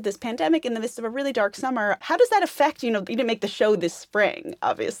midst of this pandemic, in the midst of a really dark summer. How does that affect, you didn't make the show this spring,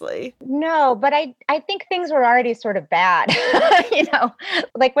 obviously. No, but I think things were already sort of bad.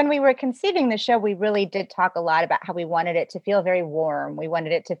 Like when we were conceiving the show, we really did talk a lot about how we wanted it to feel very warm. We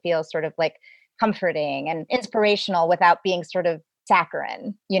wanted it to feel sort of like comforting and inspirational without being sort of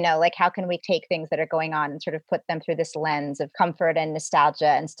saccharine, like how can we take things that are going on and sort of put them through this lens of comfort and nostalgia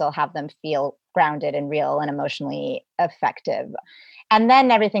and still have them feel grounded and real and emotionally effective. And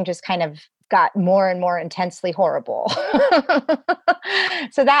then everything just kind of got more and more intensely horrible.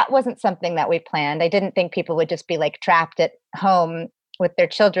 So that wasn't something that we planned. I didn't think people would just be like trapped at home with their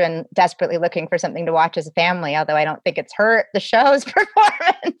children desperately looking for something to watch as a family, although I don't think it's hurt the show's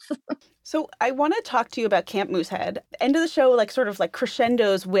performance. So I want to talk to you about Camp Moosehead. The end of the show, like sort of like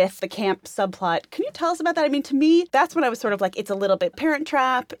crescendos with the camp subplot. Can you tell us about that? I mean, to me, that's when I was sort of like, it's a little bit Parent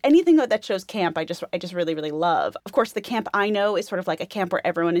Trap. Anything that shows camp, I just really, really love. Of course, the camp I know is sort of like a camp where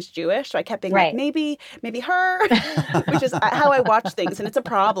everyone is Jewish. So I kept being like, maybe her, which is how I watch things. And it's a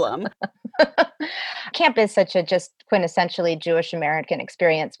problem. Camp is such a just quintessentially Jewish American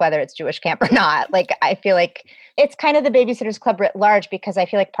experience, whether it's Jewish camp or not. Like, I feel like it's kind of the Babysitters Club writ large, because I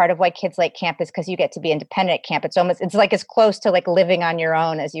feel like part of why kids like camp is because you get to be independent at camp. It's like as close to like living on your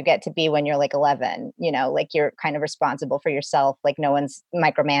own as you get to be when you're like 11, like you're kind of responsible for yourself. Like no one's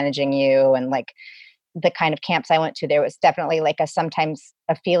micromanaging you. And like the kind of camps I went to, there was definitely like sometimes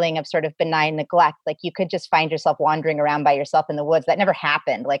a feeling of sort of benign neglect. Like you could just find yourself wandering around by yourself in the woods. That never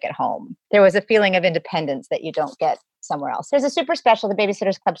happened like at home. There was a feeling of independence that you don't get somewhere else. There's a super special, the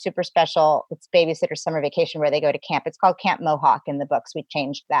Babysitters Club super special. It's Babysitter Summer Vacation where they go to camp. It's called Camp Mohawk in the books. We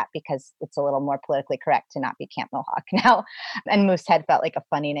changed that because it's a little more politically correct to not be Camp Mohawk now. And Moosehead felt like a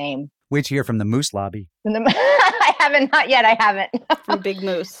funny name. Wait to hear from the Moose Lobby. I haven't, not yet. I haven't. From Big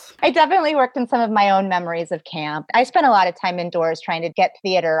Moose. I definitely worked in some of my own memories of camp. I spent a lot of time indoors trying to get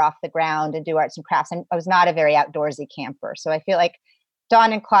theater off the ground and do arts and crafts. And I was not a very outdoorsy camper. So I feel like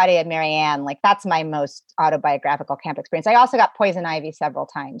Dawn and Claudia and Marianne, like that's my most autobiographical camp experience. I also got poison ivy several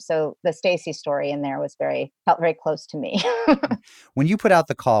times. So the Stacy story in there felt very close to me. When you put out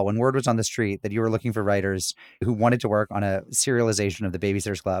the call, when word was on the street that you were looking for writers who wanted to work on a serialization of the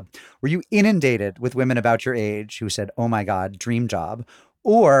Babysitters Club, were you inundated with women about your age who said, oh my God, dream job?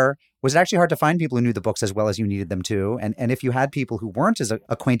 Or was it actually hard to find people who knew the books as well as you needed them to? And if you had people who weren't as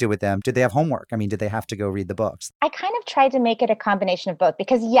acquainted with them, did they have homework? I mean, did they have to go read the books? I kind of tried to make it a combination of both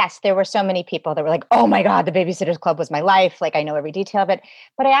because, yes, there were so many people that were like, oh my God, the Babysitters Club was my life. Like, I know every detail of it.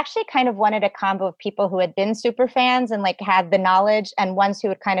 But I actually kind of wanted a combo of people who had been super fans and like had the knowledge and ones who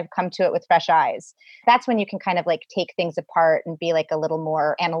would kind of come to it with fresh eyes. That's when you can kind of like take things apart and be like a little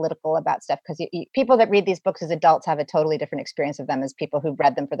more analytical about stuff, because people that read these books as adults have a totally different experience of them as people who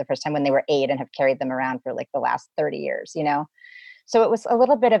read them for the first time when they were 8 and have carried them around for like the last 30 years, So it was a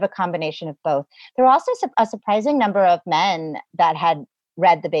little bit of a combination of both. There were also a surprising number of men that had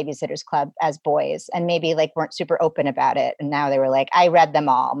read the Babysitters Club as boys and maybe like weren't super open about it. And now they were like, I read them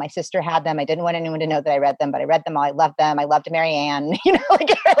all. My sister had them. I didn't want anyone to know that I read them, but I read them all. I loved them. I loved Mary Ann,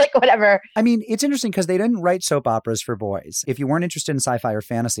 like whatever. I mean, it's interesting because they didn't write soap operas for boys. If you weren't interested in sci-fi or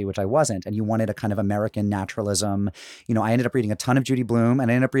fantasy, which I wasn't, and you wanted a kind of American naturalism, I ended up reading a ton of Judy Blume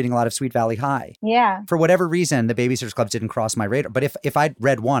and I ended up reading a lot of Sweet Valley High. Yeah. For whatever reason, the Babysitters Club didn't cross my radar. But if I'd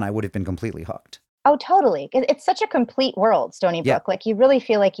read one, I would have been completely hooked. Oh, totally. It's such a complete world, Stony Brook. Like you really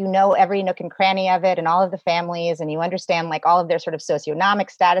feel like you know every nook and cranny of it and all of the families, and you understand like all of their sort of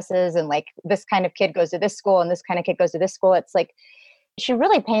socioeconomic statuses, and like this kind of kid goes to this school and this kind of kid goes to this school. It's like she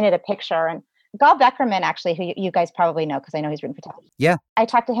really painted a picture. And Gal Beckerman, actually, who you guys probably know because I know he's written for television. Yeah. I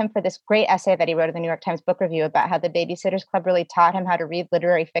talked to him for this great essay that he wrote in the New York Times Book Review about how the Babysitters Club really taught him how to read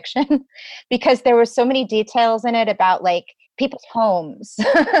literary fiction because there were so many details in it about like people's homes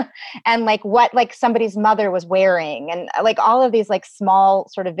and like what like somebody's mother was wearing and like all of these like small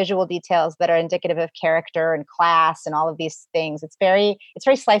sort of visual details that are indicative of character and class and all of these things. It's very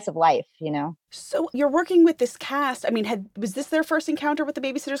slice of life, So you're working with this cast. I mean, was this their first encounter with the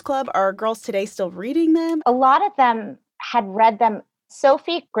Babysitters Club? Are girls today still reading them? A lot of them had read them.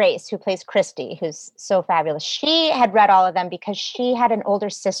 Sophie Grace, who plays Christy, who's so fabulous, she had read all of them because she had an older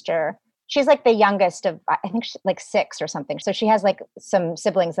sister. She's like the youngest of, I think she's like 6 or something. So she has like some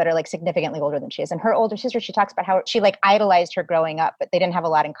siblings that are like significantly older than she is. And her older sister, she talks about how she like idolized her growing up, but they didn't have a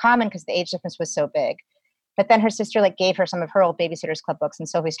lot in common because the age difference was so big. But then her sister like gave her some of her old Babysitters Club books and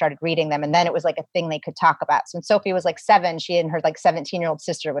Sophie started reading them. And then it was like a thing they could talk about. So when Sophie was like 7, she and her like 17-year-old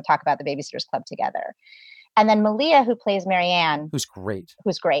sister would talk about the Babysitters Club together. And then Malia, who plays Mary Ann. Who's great.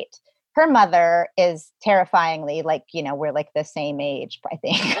 Her mother is terrifyingly like, we're like the same age, I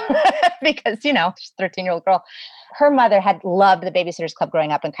think, because, she's a 13-year-old girl. Her mother had loved the Babysitters Club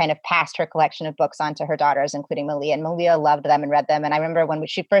growing up and kind of passed her collection of books on to her daughters, including Malia. And Malia loved them and read them. And I remember when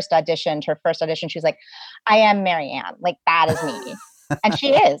she first auditioned, she was like, I am Mary Ann. Like, that is me. And she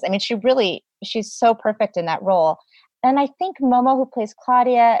is. I mean, she's so perfect in that role. And I think Momo, who plays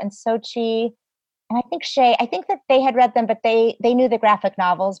Claudia, and Sochi, and I think Shay, I think that they had read them, but they knew the graphic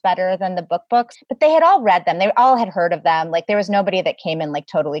novels better than the books. But they had all read them. They all had heard of them. Like there was nobody that came in like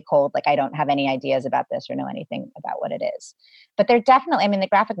totally cold, like I don't have any ideas about this or know anything about what it is. But they're definitely, the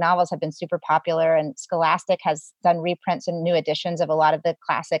graphic novels have been super popular, and Scholastic has done reprints and new editions of a lot of the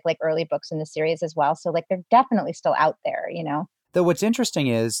classic like early books in the series as well. So like they're definitely still out there, Though what's interesting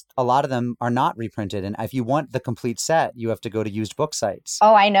is a lot of them are not reprinted. And if you want the complete set, you have to go to used book sites.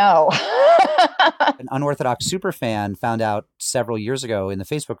 Oh, I know. An unorthodox super fan found out several years ago in the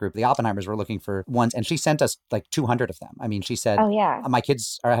Facebook group, the Oppenheimers were looking for ones, and she sent us like 200 of them. I mean, she said, oh, yeah. My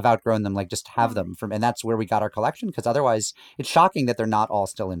kids have outgrown them, like just have them. And that's where we got our collection, because otherwise it's shocking that they're not all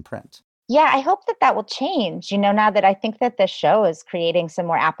still in print. Yeah, I hope that will change, now that I think that the show is creating some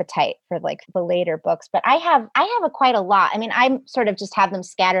more appetite for like the later books. But I have quite a lot. I'm sort of just have them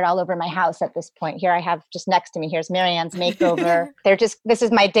scattered all over my house at this point. Here I have just next to me, here's Mary Ann's Makeover. This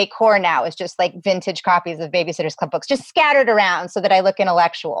is my decor now. It's just like vintage copies of Babysitters Club books, just scattered around so that I look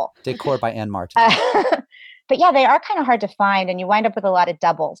intellectual. Decor by Anne Martin. But yeah, they are kind of hard to find and you wind up with a lot of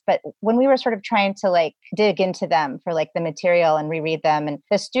doubles. But when we were sort of trying to like dig into them for like the material and reread them, and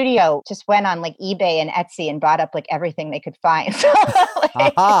the studio just went on like eBay and Etsy and bought up like everything they could find. So,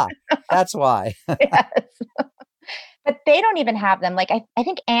 Aha, that's why. Yes. But they don't even have them. Like I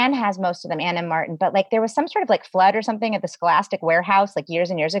think Anne has most of them, Anne and Martin. But like there was some sort of like flood or something at the Scholastic warehouse like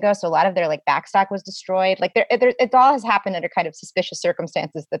years and years ago. So a lot of their like backstock was destroyed. Like it all has happened under kind of suspicious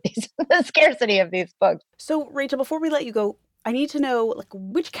circumstances, that the scarcity of these books. So Rachel, before we let you go, I need to know like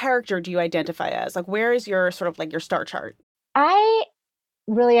which character do you identify as? Like where is your sort of like your star chart? I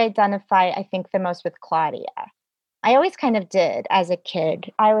really identify, I think, the most with Claudia. I always kind of did as a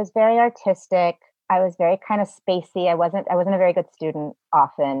kid. I was very artistic. I was very kind of spacey. I wasn't a very good student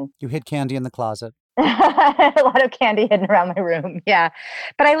often. You hid candy in the closet. A lot of candy hidden around my room. Yeah.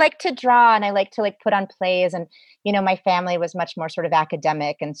 But I like to draw and I like to like put on plays. And, my family was much more sort of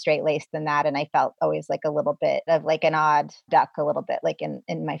academic and straight-laced than that. And I felt always like a little bit of like an odd duck, a little bit like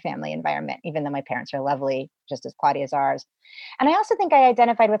in my family environment, even though my parents are lovely, just as Claudia's ours. And I also think I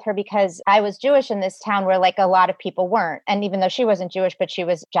identified with her because I was Jewish in this town where like a lot of people weren't. And even though she wasn't Jewish, but she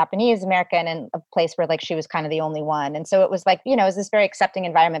was Japanese American, in a place where like she was kind of the only one. And so it was like, it was this very accepting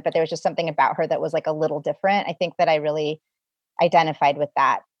environment, but there was just something about her that was like a little different. I think that I really identified with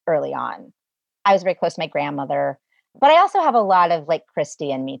that early on. I was very close to my grandmother, but I also have a lot of like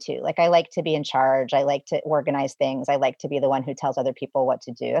Christy in me too. Like I like to be in charge. I like to organize things. I like to be the one who tells other people what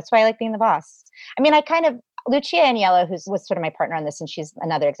to do. That's why I like being the boss. Lucia Aniello, who was sort of my partner on this, and she's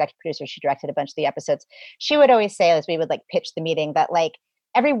another executive producer. She directed a bunch of the episodes. She would always say, as we would like pitch the meeting, that like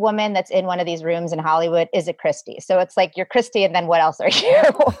every woman that's in one of these rooms in Hollywood is a Christie. So it's like, you're Christie, and then what else are you?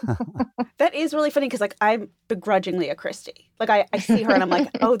 That is really funny because, like, I'm begrudgingly a Christie. Like, I see her and I'm like,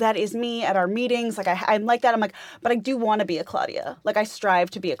 oh, that is me at our meetings. Like, I'm like that. I'm like, but I do want to be a Claudia. Like, I strive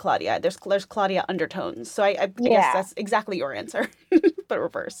to be a Claudia. There's Claudia undertones. So I guess that's exactly your answer, but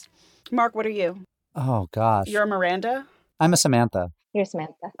reversed. Mark, what are you? Oh, gosh. You're a Miranda? I'm a Samantha. You're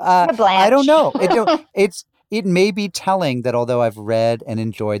Samantha. I'm a Blanche. I don't know. It may be telling that although I've read and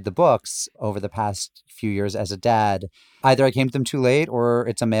enjoyed the books over the past few years as a dad, either I came to them too late or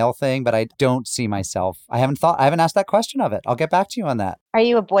it's a male thing, but I don't see myself. I haven't asked that question of it. I'll get back to you on that. Are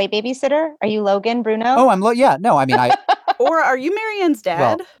you a boy babysitter? Are you Logan, Bruno? Oh, yeah. No, I mean, Or are you Marianne's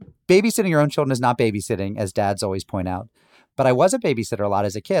dad? Well, babysitting your own children is not babysitting, as dads always point out. But I was a babysitter a lot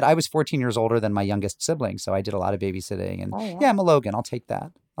as a kid. I was 14 years older than my youngest sibling, so I did a lot of babysitting. And yeah, I'm a Logan. I'll take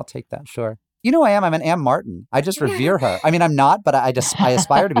that. Sure. You know I am. I'm an Anne Martin. I just revere her. I mean, I'm not, but I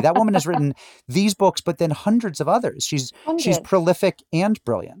aspire to be. That woman has written these books, but then hundreds of others. She's prolific and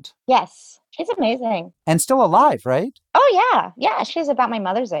brilliant. Yes. She's amazing. And still alive, right? Oh, yeah. Yeah, she's about my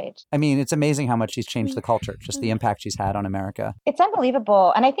mother's age. I mean, it's amazing how much she's changed the culture, just the impact she's had on America. It's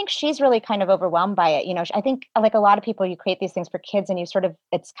unbelievable. And I think she's really kind of overwhelmed by it. You know, I think like a lot of people, you create these things for kids and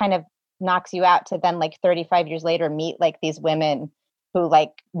it's kind of knocks you out to then like 35 years later meet like these women who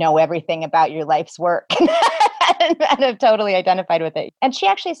like know everything about your life's work and have totally identified with it. And she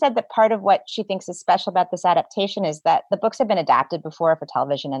actually said that part of what she thinks is special about this adaptation is that the books have been adapted before for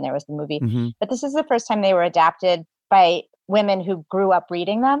television and there was the movie, but this is the first time they were adapted by women who grew up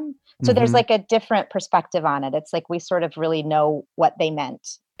reading them. So there's like a different perspective on it. It's like we sort of really know what they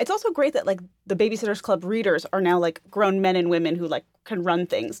meant. It's also great that like the Babysitters Club readers are now like grown men and women who like can run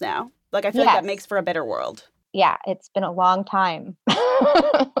things now. Like I feel like that makes for a better world. Yeah, it's been a long time.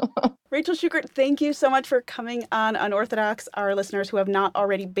 Rachel Shukert, thank you so much for coming on Unorthodox. Our listeners who have not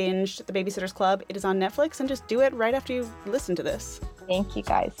already binged The Babysitters Club, it is on Netflix, and just do it right after you listen to this. Thank you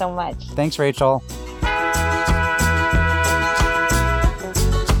guys so much. Thanks, Rachel.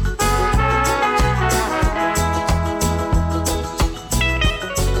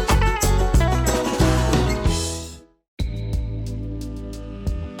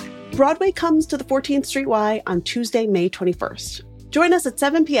 Broadway comes to the 14th Street Y on Tuesday, May 21st. Join us at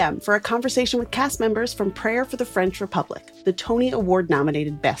 7 p.m. for a conversation with cast members from Prayer for the French Republic, the Tony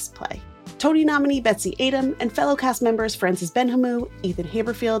Award-nominated Best Play. Tony nominee Betsy Adom and fellow cast members Frances Benhamou, Ethan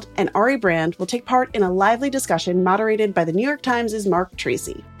Haberfield, and Ari Brand will take part in a lively discussion moderated by the New York Times' Mark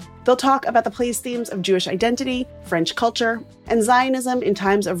Tracy. They'll talk about the play's themes of Jewish identity, French culture, and Zionism in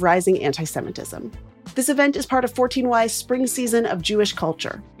times of rising anti-Semitism. This event is part of 14Y's spring season of Jewish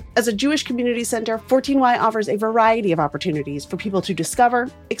culture. As a Jewish community center, 14Y offers a variety of opportunities for people to discover,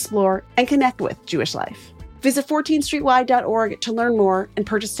 explore, and connect with Jewish life. Visit 14streety.org to learn more and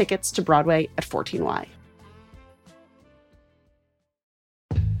purchase tickets to Broadway at 14Y.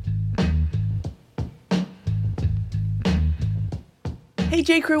 Hey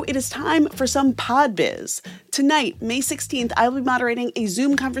J. Crew, it is time for some pod biz. Tonight, May 16th, I will be moderating a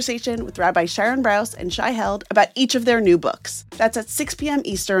Zoom conversation with Rabbi Sharon Brous and Shai Held about each of their new books. That's at 6 p.m.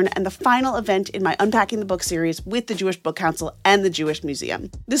 Eastern and the final event in my Unpacking the Book series with the Jewish Book Council and the Jewish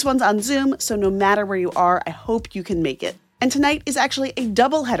Museum. This one's on Zoom, so no matter where you are, I hope you can make it. And tonight is actually a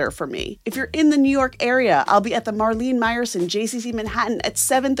doubleheader for me. If you're in the New York area, I'll be at the Marlene Meyerson JCC Manhattan at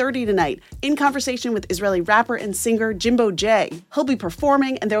 7:30 tonight in conversation with Israeli rapper and singer Jimbo J. He'll be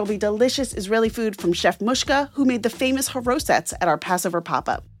performing, and there will be delicious Israeli food from Chef Mushka, who made the famous harosets at our Passover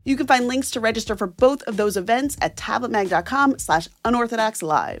pop-up. You can find links to register for both of those events at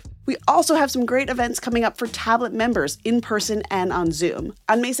tabletmag.com/unorthodoxlive. We also have some great events coming up for Tablet members in person and on Zoom.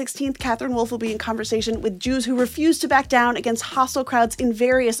 On May 16th, Catherine Wolf will be in conversation with Jews who refuse to back down against hostile crowds in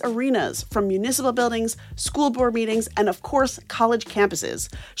various arenas, from municipal buildings, school board meetings, and of course, college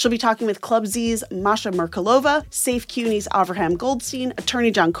campuses. She'll be talking with Club Z's Masha Merkalova, Safe CUNY's Avraham Goldstein,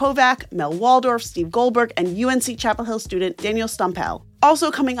 attorney John Kovac, Mel Waldorf, Steve Goldberg, and UNC Chapel Hill student Daniel Stumpel.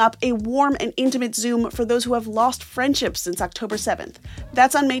 Also coming up, a warm and intimate Zoom for those who have lost friendships since October 7th.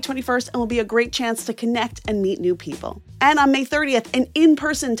 That's on May 21st and will be a great chance to connect and meet new people. And on May 30th, an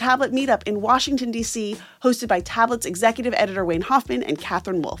in-person Tablet meetup in Washington, D.C., hosted by Tablet's executive editor Wayne Hoffman and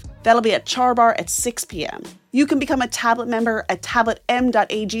Catherine Wolf. That'll be at Char Bar at 6 p.m. You can become a Tablet member at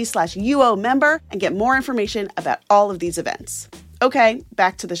tabletm.ag/UO member and get more information about all of these events. Okay,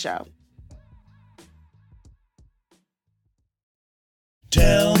 back to the show.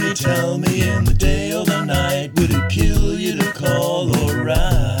 Tell me in the day or the night, would it kill you to call or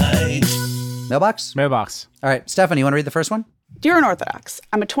write? Mailbox? Mailbox. All right, Stephanie, you want to read the first one? Dear Unorthodox,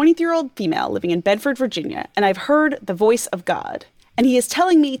 I'm a 23-year-old female living in Bedford, Virginia, and I've heard the voice of God. And he is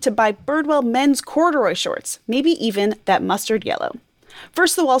telling me to buy Birdwell men's corduroy shorts, maybe even that mustard yellow.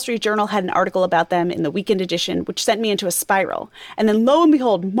 First, the Wall Street Journal had an article about them in the weekend edition, which sent me into a spiral. And then lo and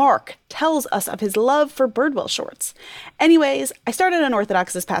behold, Mark tells us of his love for Birdwell shorts. Anyways, I started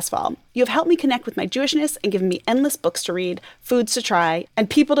Unorthodox this past fall. You have helped me connect with my Jewishness and given me endless books to read, foods to try, and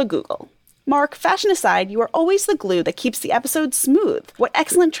people to Google. Mark, fashion aside, you are always the glue that keeps the episode smooth. What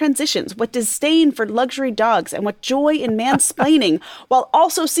excellent transitions, what disdain for luxury dogs, and what joy in mansplaining while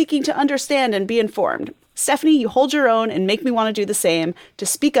also seeking to understand and be informed. Stephanie, you hold your own and make me want to do the same, to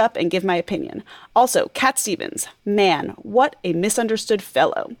speak up and give my opinion. Also, Cat Stevens, man, what a misunderstood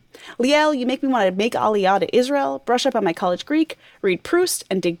fellow. Liel, you make me want to make Aliyah to Israel, brush up on my college Greek, read Proust,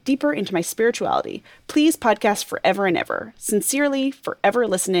 and dig deeper into my spirituality. Please podcast forever and ever. Sincerely, forever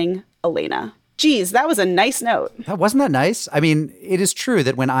listening, Elena. Geez, that was a nice note. Wasn't that nice? I mean, it is true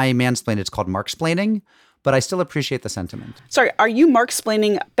that when I mansplain, it's called Marksplaining, but I still appreciate the sentiment. Sorry, are you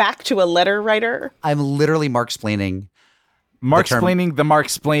Marksplaining back to a letter writer? I'm literally Marksplaining. Marksplaining the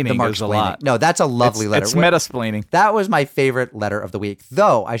Marksplaining is a lot. No, that's a lovely letter. It's metasplaining. That was my favorite letter of the week.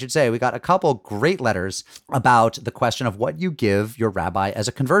 Though, I should say, we got a couple great letters about the question of what you give your rabbi as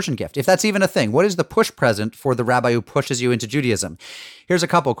a conversion gift. If that's even a thing. What is the push present for the rabbi who pushes you into Judaism? Here's a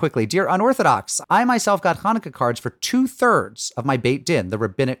couple quickly. Dear Unorthodox, I myself got Hanukkah cards for 2/3 of my Beit Din, the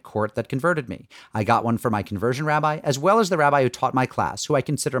rabbinic court that converted me. I got one for my conversion rabbi, as well as the rabbi who taught my class, who I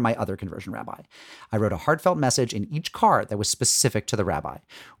consider my other conversion rabbi. I wrote a heartfelt message in each card that was specific to the rabbi.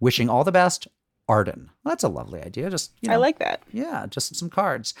 Wishing all the best, Arden. Well, that's a lovely idea. Just, I like that. Yeah, just some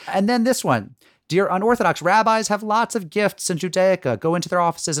cards. And then this one. Dear Unorthodox, rabbis have lots of gifts in Judaica. Go into their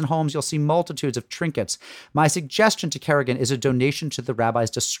offices and homes. You'll see multitudes of trinkets. My suggestion to Kerrigan is a donation to the rabbi's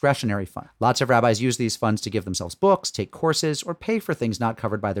discretionary fund. Lots of rabbis use these funds to give themselves books, take courses, or pay for things not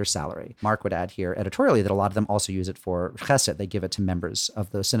covered by their salary. Mark would add here editorially that a lot of them also use it for chesed. They give it to members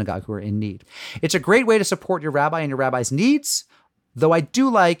of the synagogue who are in need. It's a great way to support your rabbi and your rabbi's needs. Though I do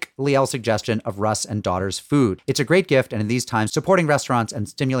like Liel's suggestion of Russ and daughter's food. It's a great gift, and in these times, supporting restaurants and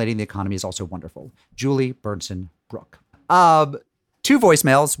stimulating the economy is also wonderful. Julie Bernson Brooke. 2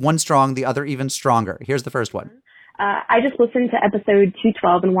 voicemails, one strong, the other even stronger. Here's the first one. I just listened to episode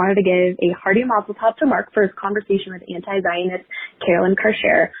 212 and wanted to give a hearty mazel tov to Mark for his conversation with anti-Zionist Carolyn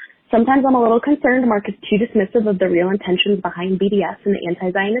Karcher. Sometimes I'm a little concerned Mark is too dismissive of the real intentions behind BDS and the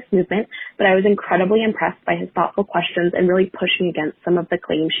anti-Zionist movement, but I was incredibly impressed by his thoughtful questions and really pushing against some of the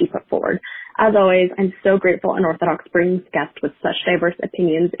claims she put forward. As always, I'm so grateful Unorthodox brings guests with such diverse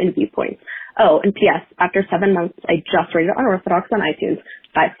opinions and viewpoints. Oh, and P.S., after 7 months, I just rated Unorthodox on iTunes.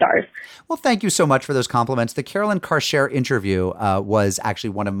 5 stars. Well, thank you so much for those compliments. The Carolyn Karcher interview was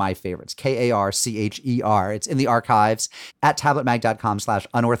actually one of my favorites. Karcher. It's in the archives at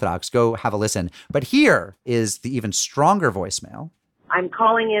tabletmag.com/unorthodox. Go have a listen. But here is the even stronger voicemail. I'm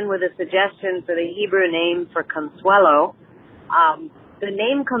calling in with a suggestion for the Hebrew name for Consuelo. The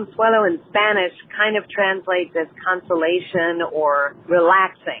name Consuelo in Spanish kind of translates as consolation or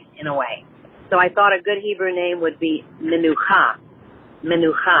relaxing in a way. So I thought a good Hebrew name would be Menucha,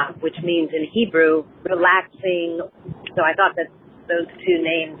 which means in Hebrew, relaxing. So I thought that those 2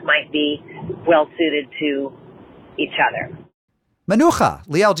 names might be well suited to each other. Menucha.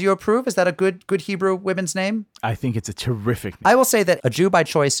 Liel, do you approve? Is that a good Hebrew women's name? I think it's a terrific name. I will say that a Jew by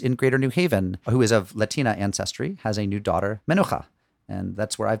choice in Greater New Haven, who is of Latina ancestry, has a new daughter, Menucha. And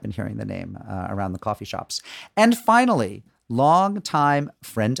that's where I've been hearing the name around the coffee shops. And finally, longtime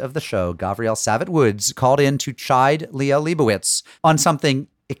friend of the show, Gavriel Savitt-Woods, called in to chide Liel Leibovitz on something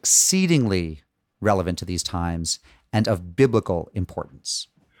exceedingly relevant to these times and of biblical importance.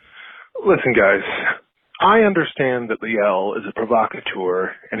 Listen, guys, I understand that Liel is a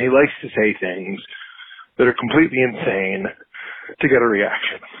provocateur and he likes to say things that are completely insane to get a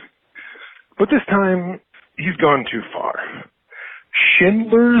reaction. But this time, he's gone too far.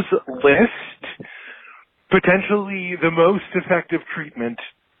 Schindler's List, potentially the most effective treatment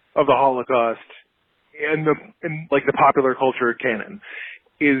of the Holocaust in the popular culture canon,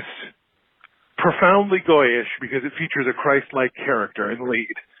 is profoundly goyish because it features a Christ-like character in the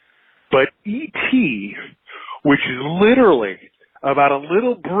lead. But E.T., which is literally about a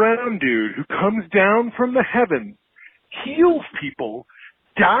little brown dude who comes down from the heavens, heals people,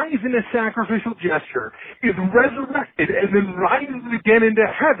 dies in a sacrificial gesture, is resurrected, and then rises again into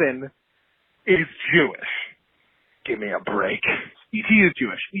heaven, is Jewish. Give me a break. E.T. is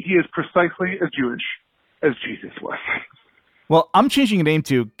Jewish. E.T. is precisely as Jewish as Jesus was. Well, I'm changing your name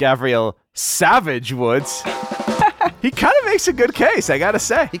to Gavriel Savage Woods. He kind of makes a good case, I gotta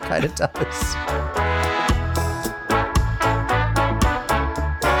say. He kind of does.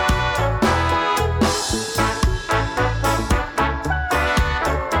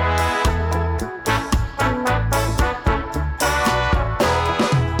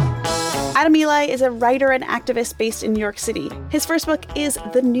 Adam Ely is a writer and activist based in New York City. His first book is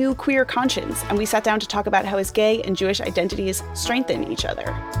The New Queer Conscience, and we sat down to talk about how his gay and Jewish identities strengthen each other.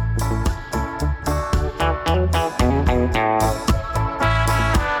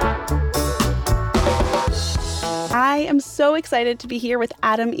 I am so excited to be here with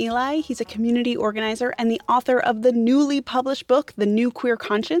Adam Ely. He's a community organizer and the author of the newly published book, The New Queer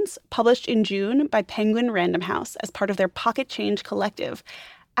Conscience, published in June by Penguin Random House as part of their Pocket Change collective.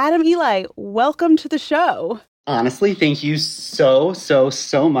 Adam Ely, welcome to the show. Honestly, thank you so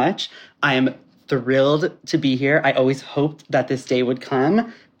much. I am thrilled to be here. I always hoped that this day would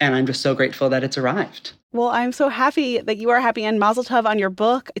come, and I'm just so grateful that it's arrived. Well, I'm so happy that you are happy, and Mazel Tov on your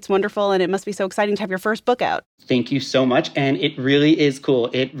book. It's wonderful, and it must be so exciting to have your first book out. Thank you so much, and it really is cool.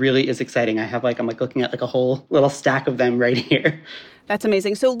 It really is exciting. I'm looking at a whole little stack of them right here. That's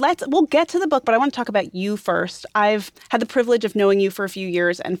amazing. So we'll get to the book, but I want to talk about you first. I've had the privilege of knowing you for a few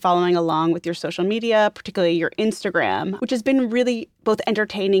years and following along with your social media, particularly your Instagram, which has been really both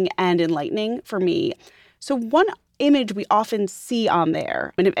entertaining and enlightening for me. So one image we often see on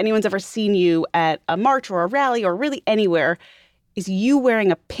there, and if anyone's ever seen you at a march or a rally or really anywhere, is you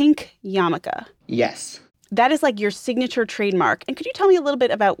wearing a pink yarmulke. Yes. That is like your signature trademark. And could you tell me a little bit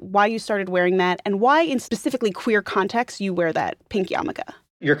about why you started wearing that and why in specifically queer contexts you wear that pink yarmulke?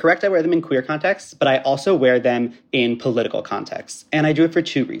 You're correct, I wear them in queer contexts, but I also wear them in political contexts. And I do it for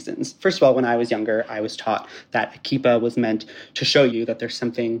two reasons. First of all, when I was younger, I was taught that a kippah was meant to show you that there's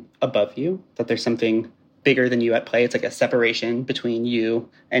something above you, that there's something bigger than you at play. It's like a separation between you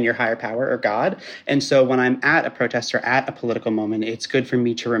and your higher power or God. And so when I'm at a protest or at a political moment, it's good for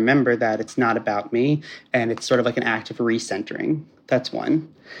me to remember that it's not about me, and it's sort of like an act of recentering. That's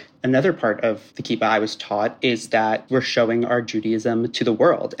one. Another part of the kippah I was taught is that we're showing our Judaism to the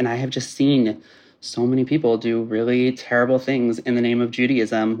world. And I have just seen so many people do really terrible things in the name of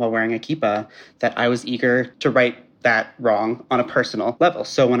Judaism while wearing a kippah that I was eager to right that wrong on a personal level.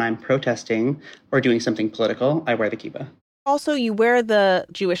 So when I'm protesting or doing something political, I wear the kippah. Also, you wear the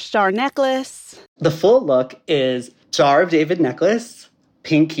Jewish star necklace. The full look is Star of David necklace,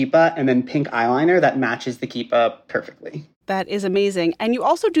 pink kippah, and then pink eyeliner that matches the kippah perfectly. That is amazing. And you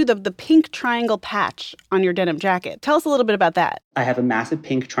also do the pink triangle patch on your denim jacket. Tell us a little bit about that. I have a massive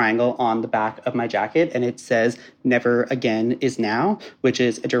pink triangle on the back of my jacket, and it says, "Never again is now," which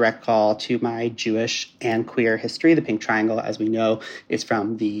is a direct call to my Jewish and queer history. The pink triangle, as we know, is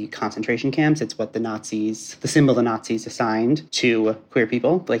from the concentration camps. It's what the symbol the Nazis assigned to queer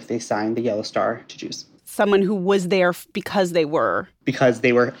people, like they signed the yellow star to Jews. Someone who was there because they were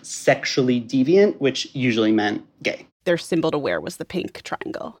sexually deviant, which usually meant gay. Their symbol to wear was the pink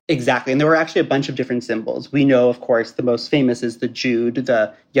triangle. Exactly. And there were actually a bunch of different symbols. We know, of course, the most famous is the Jude,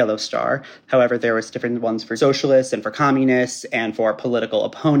 the yellow star. However, there was different ones for socialists and for communists and for political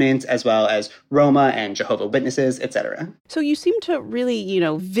opponents, as well as Roma and Jehovah's Witnesses, etc. So you seem to really,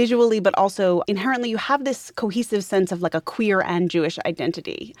 visually, but also inherently, you have this cohesive sense of like a queer and Jewish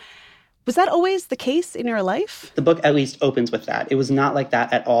identity. Was that always the case in your life? The book at least opens with that. It was not like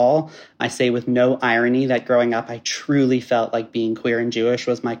that at all. I say with no irony that growing up, I truly felt like being queer and Jewish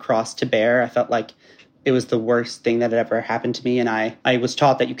was my cross to bear. I felt like it was the worst thing that had ever happened to me. And I was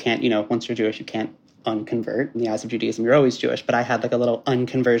taught that you can't, once you're Jewish, you can't unconvert. In the eyes of Judaism, you're always Jewish. But I had like a little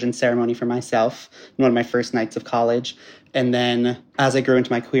unconversion ceremony for myself in one of my first nights of college. And then as I grew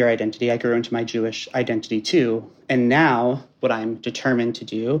into my queer identity, I grew into my Jewish identity too. And now what I'm determined to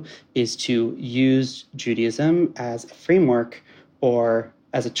do is to use Judaism as a framework or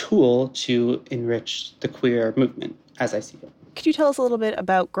as a tool to enrich the queer movement as I see it. Could you tell us a little bit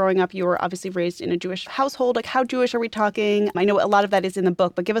about growing up? You were obviously raised in a Jewish household. Like, how Jewish are we talking? I know a lot of that is in the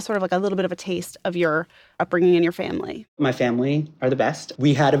book, but give us sort of like a little bit of a taste of your upbringing and your family. My family are the best.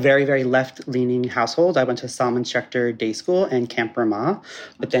 We had a very, very left-leaning household. I went to Salman Schechter Day School and Camp Ramah.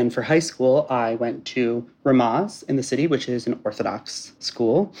 But then for high school, I went to Ramaz in the city, which is an Orthodox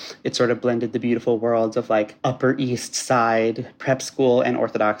school. It sort of blended the beautiful worlds of like Upper East Side prep school and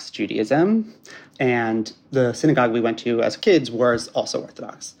Orthodox Judaism. And the synagogue we went to as kids was also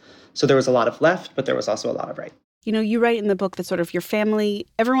Orthodox. So there was a lot of left, but there was also a lot of right. You write in the book that sort of your family,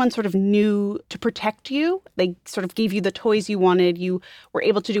 everyone sort of knew to protect you. They sort of gave you the toys you wanted. You were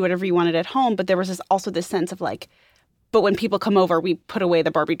able to do whatever you wanted at home. But there was also this sense of like, but when people come over, we put away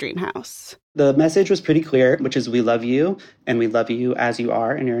the Barbie dream house. The message was pretty clear, which is we love you and we love you as you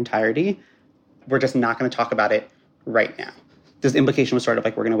are in your entirety. We're just not going to talk about it right now. this implication was sort of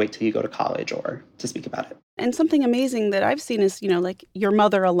like, we're going to wait till you go to college or to speak about it. And something amazing that I've seen is, like your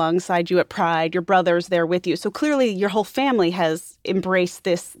mother alongside you at Pride, your brother's there with you. So clearly your whole family has embraced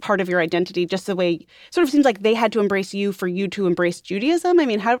this part of your identity just the way, sort of seems like they had to embrace you for you to embrace Judaism. I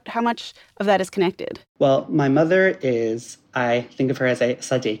mean, how much of that is connected? Well, my mother is, I think of her as a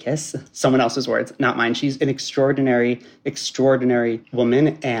tzaddikus, someone else's words, not mine. She's an extraordinary, extraordinary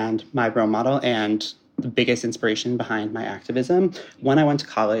woman and my role model and the biggest inspiration behind my activism. When I went to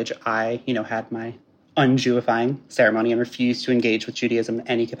college, I, had my un-Jewifying ceremony and refused to engage with Judaism in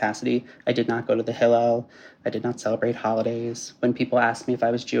any capacity. I did not go to the Hillel. I did not celebrate holidays. When people asked me if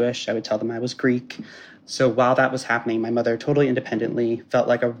I was Jewish, I would tell them I was Greek. So while that was happening, my mother totally independently felt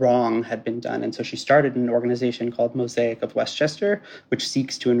like a wrong had been done. And so she started an organization called Mosaic of Westchester, which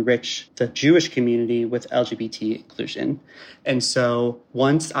seeks to enrich the Jewish community with LGBT inclusion. And so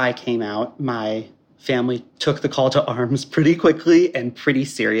once I came out, my family took the call to arms pretty quickly and pretty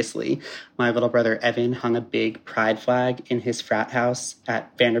seriously. My little brother Evan hung a big pride flag in his frat house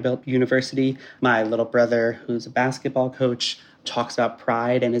at Vanderbilt University. My little brother, who's a basketball coach, talks about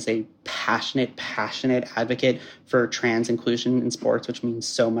pride and is a passionate advocate for trans inclusion in sports, which means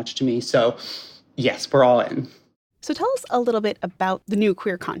so much to me. So yes, we're all in. So tell us a little bit about the New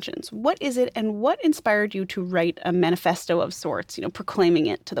Queer Conscience. What is it and what inspired you to write a manifesto of sorts, proclaiming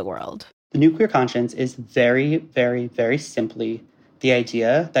it to the world? The New Queer Conscience is very, very, very simply the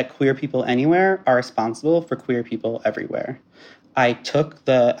idea that queer people anywhere are responsible for queer people everywhere. I took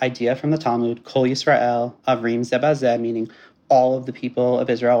the idea from the Talmud, Kol Yisrael, Avrim Ze Bazeh, meaning all of the people of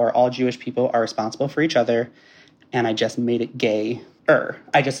Israel or all Jewish people are responsible for each other, and I just made it gay-er.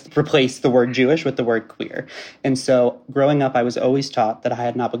 I just replaced the word Jewish with the word queer. And so growing up, I was always taught that I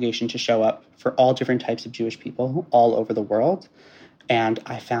had an obligation to show up for all different types of Jewish people all over the world. And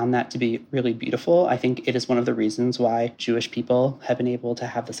I found that to be really beautiful. I think it is one of the reasons why Jewish people have been able to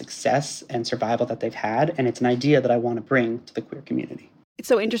have the success and survival that they've had. And it's an idea that I want to bring to the queer community. It's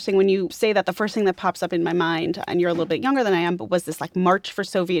so interesting when you say that. The first thing that pops up in my mind, and you're a little bit younger than I am, but was this March for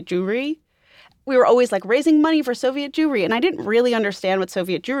Soviet Jewry. We were always raising money for Soviet Jewry. And I didn't really understand what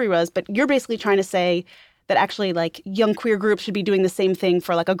Soviet Jewry was, but you're basically trying to say that actually young queer groups should be doing the same thing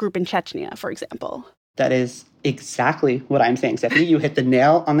for a group in Chechnya, for example. That is exactly what I'm saying, Stephanie. You hit the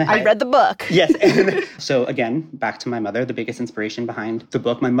nail on the head. I read the book. Yes. And so again, back to my mother, the biggest inspiration behind the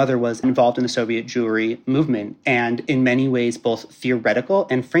book. My mother was involved in the Soviet Jewry movement, and in many ways, both theoretical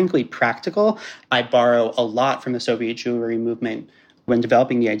and frankly practical. I borrow a lot from the Soviet Jewry movement when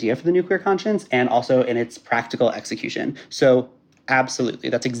developing the idea for the New Queer Conscience and also in its practical execution. So absolutely.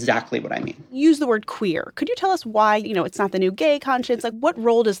 That's exactly what I mean. Use the word queer. Could you tell us why, it's not the new gay conscience? What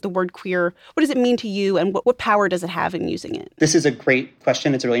role does the word queer, what does it mean to you, and what power does it have in using it? This is a great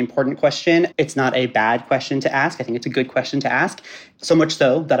question. It's a really important question. It's not a bad question to ask. I think it's a good question to ask. So much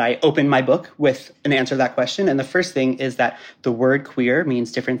so that I open my book with an answer to that question. And the first thing is that the word queer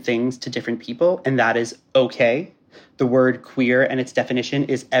means different things to different people, and that is okay. The word queer and its definition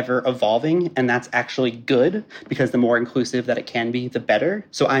is ever evolving, and that's actually good because the more inclusive that it can be, the better.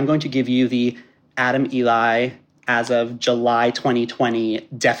 So I'm going to give you the Adam Eli as of July 2020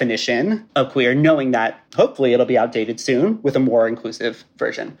 definition of queer, knowing that hopefully it'll be outdated soon with a more inclusive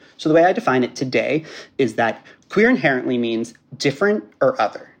version. So the way I define it today is that queer inherently means different or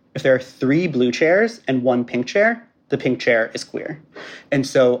other. If there are 3 blue chairs and 1 pink chair, the pink chair is queer. And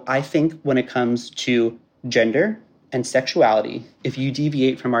so I think when it comes to gender and sexuality, if you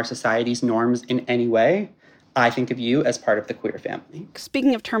deviate from our society's norms in any way, I think of you as part of the queer family.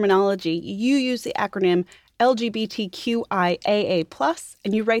 Speaking of terminology, you use the acronym LGBTQIAA+,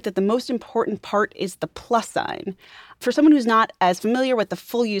 and you write that the most important part is the plus sign. For someone who's not as familiar with the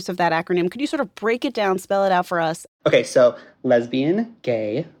full use of that acronym, could you sort of break it down, spell it out for us? Okay, so lesbian,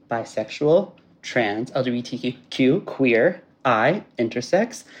 gay, bisexual, trans, LGBTQ, queer, I,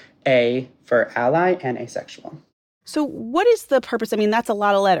 intersex, A for ally, and asexual. So what is the purpose? I mean, that's a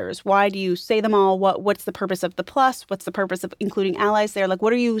lot of letters. Why do you say them all? What's the purpose of the plus? What's the purpose of including allies there?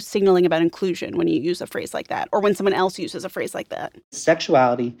 What are you signaling about inclusion when you use a phrase like that, or when someone else uses a phrase like that?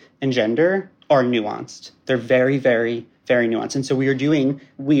 Sexuality and gender are nuanced. They're very, very, very nuanced. And so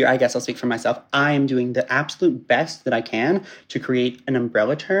I guess I'll speak for myself. I am doing the absolute best that I can to create an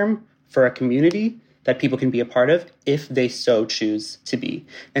umbrella term for a community that people can be a part of if they so choose to be.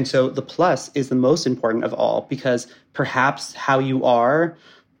 And so the plus is the most important of all, because perhaps how you are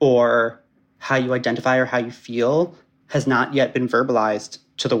or how you identify or how you feel has not yet been verbalized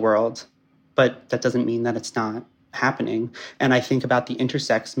to the world, but that doesn't mean that it's not happening. And I think about the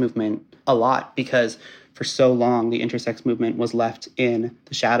intersex movement a lot because for so long, the intersex movement was left in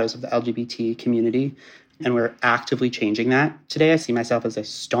the shadows of the LGBT community. And we're actively changing that. Today, I see myself as a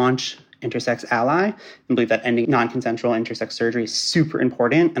staunch intersex ally and believe that ending non-consensual intersex surgery is super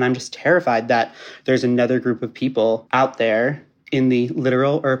important. And I'm just terrified that there's another group of people out there in the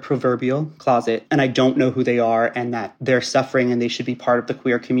literal or proverbial closet, and I don't know who they are, and that they're suffering and they should be part of the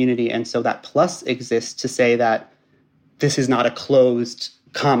queer community. And so that plus exists to say that this is not a closed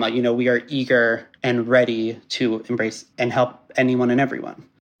comma. You know, we are eager and ready to embrace and help anyone and everyone.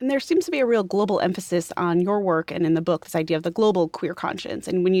 And there seems to be a real global emphasis on your work and in the book, this idea of the global queer conscience.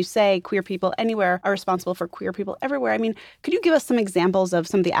 And when you say queer people anywhere are responsible for queer people everywhere, I mean, could you give us some examples of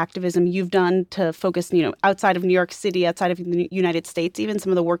some of the activism you've done to focus, you know, outside of New York City, outside of the United States, even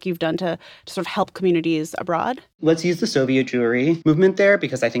some of the work you've done to sort of help communities abroad? Let's use the Soviet Jewry movement there,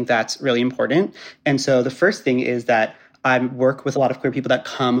 because I think that's really important. And so the first thing is that I work with a lot of queer people that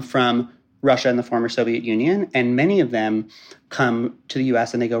come from Russia and the former Soviet Union, and many of them come to the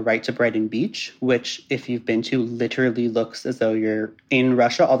US and they go right to Brighton Beach, which, if you've been to, literally looks as though you're in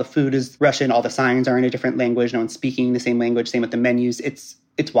Russia. All the food is Russian, all the signs are in a different language, no one's speaking the same language, same with the menus.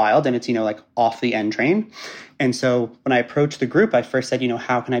 It's wild, and it's, you know, like off the N train. And so when I approached the group, I first said, you know,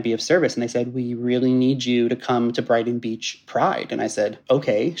 how can I be of service? And they said, we really need you to come to Brighton Beach Pride. And I said,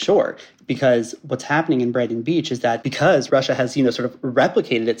 okay, sure. Because what's happening in Brighton Beach is that because Russia has, you know, sort of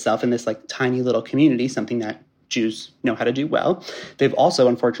replicated itself in this like tiny little community, something that Jews know how to do well, they've also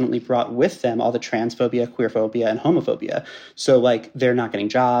unfortunately brought with them all the transphobia, queerphobia, and homophobia. So like they're not getting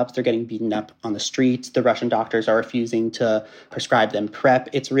jobs, they're getting beaten up on the streets, the Russian doctors are refusing to prescribe them PrEP.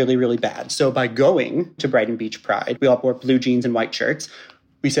 It's really, really bad. So by going to Brighton Beach Pride, we all wore blue jeans and white shirts.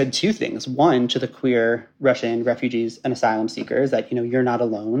 We said two things. One, to the queer Russian refugees and asylum seekers, that, you know, you're not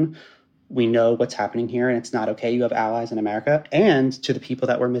alone. We know what's happening here and it's not okay. You have allies in America. And to the people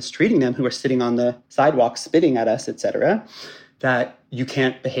that were mistreating them, who were sitting on the sidewalk, spitting at us, etc., that you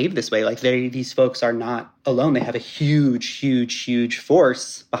can't behave this way. Like these folks are not alone. They have a huge, huge, huge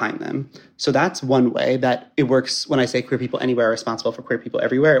force behind them. So that's one way that it works. When I say queer people anywhere are responsible for queer people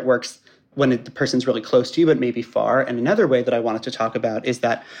everywhere, it works when the person's really close to you, but maybe far. And another way that I wanted to talk about is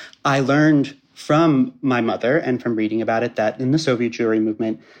that I learned from my mother and from reading about it that in the Soviet Jewry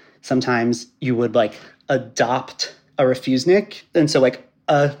movement, sometimes you would like adopt a refusnik. And so like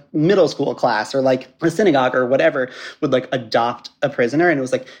a middle school class or like a synagogue or whatever would like adopt a prisoner. And it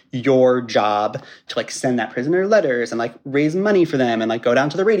was like your job to like send that prisoner letters and like raise money for them and like go down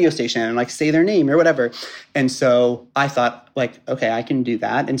to the radio station and like say their name or whatever. And so I thought like, okay, I can do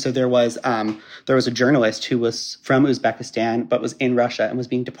that. And so there was a journalist who was from Uzbekistan, but was in Russia and was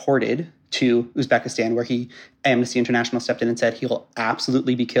being deported to Uzbekistan, where Amnesty International stepped in and said he'll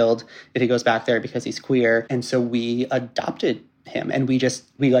absolutely be killed if he goes back there because he's queer. And so we adopted him, and we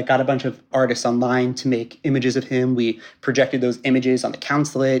like got a bunch of artists online to make images of him. We projected those images on the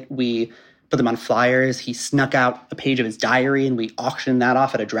consulate. We put them on flyers. He snuck out a page of his diary, and we auctioned that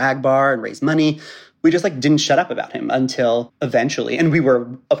off at a drag bar and raised money. We just like didn't shut up about him until eventually. And we were,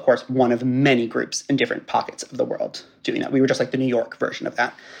 of course, one of many groups in different pockets of the world doing that. We were just like the New York version of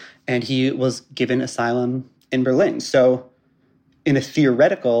that. And he was given asylum in Berlin. So in a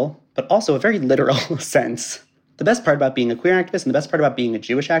theoretical, but also a very literal sense, the best part about being a queer activist and the best part about being a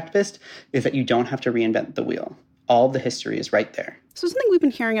Jewish activist is that you don't have to reinvent the wheel. All the history is right there. So something we've been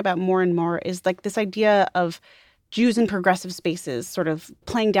hearing about more and more is like this idea of Jews in progressive spaces sort of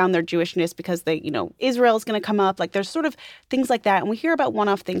playing down their Jewishness because they, you know, Israel's going to come up. Like there's sort of things like that. And we hear about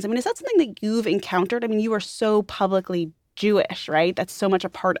one-off things. I mean, is that something that you've encountered? I mean, you are so publicly Jewish, right? That's so much a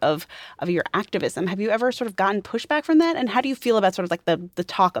part of your activism. Have you ever sort of gotten pushback from that? And how do you feel about sort of like the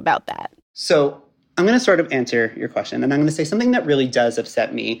talk about that? So I'm going to sort of answer your question. And I'm going to say something that really does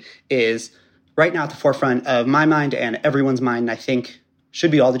upset me is right now at the forefront of my mind and everyone's mind, I think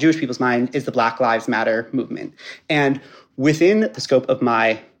should be all the Jewish people's mind, is the Black Lives Matter movement. And within the scope of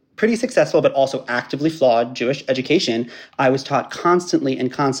my pretty successful but also actively flawed Jewish education, I was taught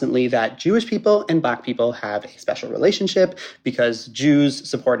constantly that Jewish people and Black people have a special relationship because Jews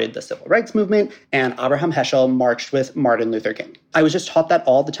supported the civil rights movement and Abraham Heschel marched with Martin Luther King. I was just taught that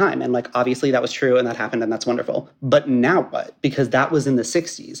all the time. And like, obviously that was true and that happened and that's wonderful. But now what? Because that was in the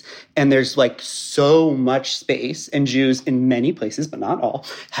 60s. And there's like so much space, and Jews in many places, but not all,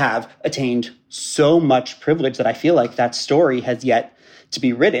 have attained so much privilege that I feel like that story has yet to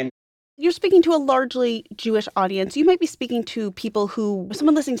be written. You're speaking to a largely Jewish audience. You might be speaking to people who,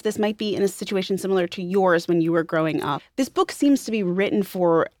 someone listening to this might be in a situation similar to yours when you were growing up. This book seems to be written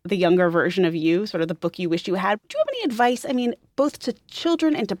for the younger version of you, sort of the book you wish you had. Do you have any advice, both to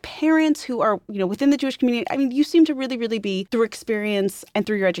children and to parents who are, within the Jewish community? You seem to really, really be, through experience and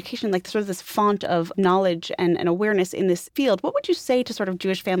through your education, like sort of this font of knowledge and awareness in this field. What would you say to sort of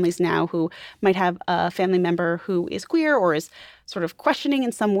Jewish families now who might have a family member who is queer or is sort of questioning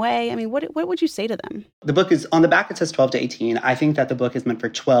in some way? What would you say to them? The book is, on the back it says 12 to 18. I think that the book is meant for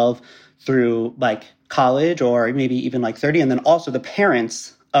 12 through college or maybe even 30. And then also the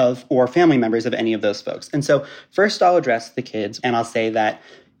parents of or family members of any of those folks. And so first I'll address the kids and I'll say that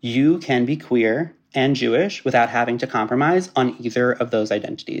you can be queer and Jewish without having to compromise on either of those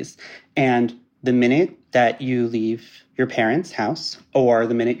identities. And the minute that you leave your parents' house or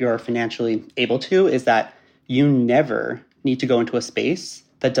the minute you're financially able to is that you never need to go into a space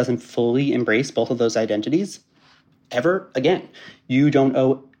that doesn't fully embrace both of those identities ever again. You don't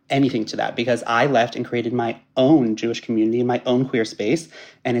owe anything to that because I left and created my own Jewish community, my own queer space,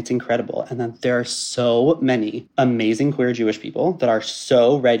 and it's incredible. And then there are so many amazing queer Jewish people that are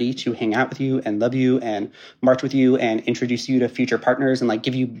so ready to hang out with you and love you and march with you and introduce you to future partners and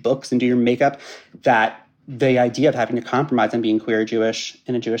give you books and do your makeup, that the idea of having to compromise on being queer or Jewish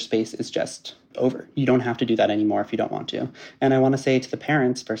in a Jewish space is just over. You don't have to do that anymore if you don't want to. And I want to say to the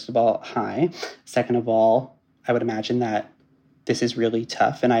parents, first of all, hi. Second of all, I would imagine that this is really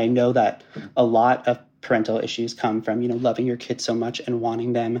tough. And I know that a lot of parental issues come from, loving your kids so much and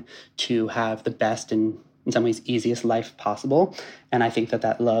wanting them to have the best and in some ways easiest life possible. And I think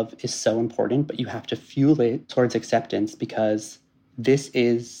that love is so important, but you have to fuel it towards acceptance because this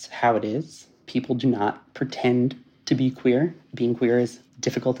is how it is. People do not pretend to be queer. Being queer is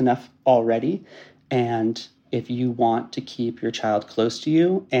difficult enough already. And if you want to keep your child close to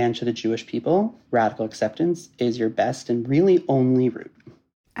you and to the Jewish people, radical acceptance is your best and really only route.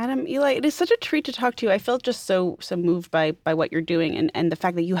 Adam, Eli, it is such a treat to talk to you. I felt just so moved by what you're doing and the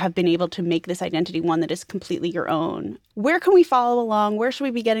fact that you have been able to make this identity one that is completely your own. Where can we follow along? Where should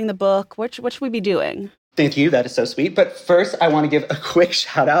we be getting the book? What should we be doing? Thank you. That is so sweet. But first, I want to give a quick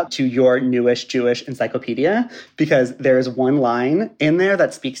shout out to your newest Jewish encyclopedia, because there's one line in there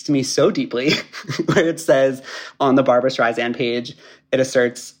that speaks to me so deeply, where it says on the Barbra Streisand page, it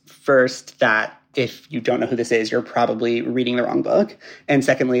asserts first that if you don't know who this is, you're probably reading the wrong book. And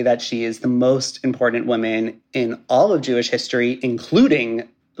secondly, that she is the most important woman in all of Jewish history, including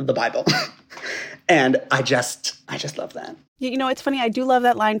the Bible. And I just love that. It's funny. I do love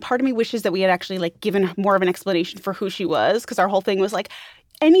that line. Part of me wishes that we had actually given more of an explanation for who she was, because our whole thing was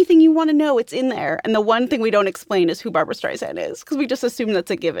anything you want to know, it's in there. And the one thing we don't explain is who Barbra Streisand is, because we just assume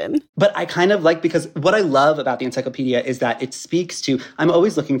that's a given. But I kind of because what I love about the encyclopedia is that it speaks to, I'm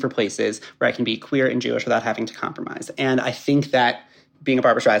always looking for places where I can be queer and Jewish without having to compromise. And I think that being a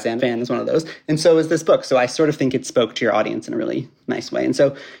Barbra Streisand fan is one of those. And so is this book. So I sort of think it spoke to your audience in a really nice way. And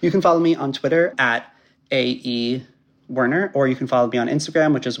so you can follow me on Twitter at AE Werner, or you can follow me on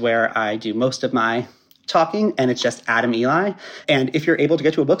Instagram, which is where I do most of my talking, and it's just Adam Eli. And if you're able to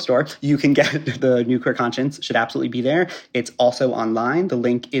get to a bookstore, you can get the New Queer Conscience, should absolutely be there. It's also online. The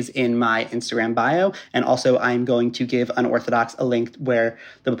link is in my Instagram bio. And also I'm going to give Unorthodox a link where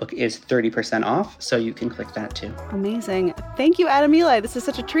the book is 30% off. So you can click that too. Amazing. Thank you, Adam Eli. This is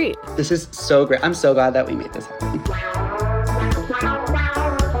such a treat. This is so great. I'm so glad that we made this happen.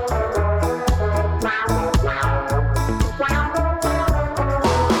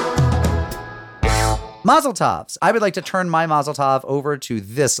 Mazel tovs. I would like to turn my mazel tov over to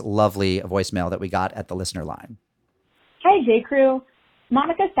this lovely voicemail that we got at the listener line. Hi, J.Crew.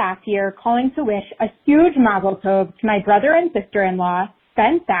 Monica Sass here, calling to wish a huge mazel tov to my brother and sister-in-law,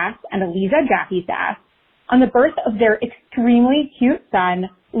 Ben Sass and Eliza Jackie Sass, on the birth of their extremely cute son,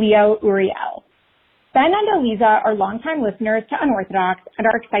 Leo Uriel. Ben and Eliza are longtime listeners to Unorthodox and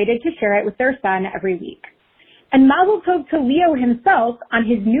are excited to share it with their son every week. And mazel tov to Leo himself on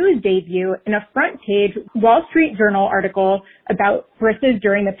his news debut in a front-page Wall Street Journal article about brisses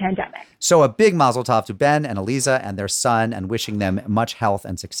during the pandemic. So a big mazel tov to Ben and Eliza and their son, and wishing them much health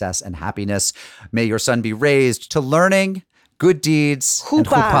and success and happiness. May your son be raised to learning, good deeds, and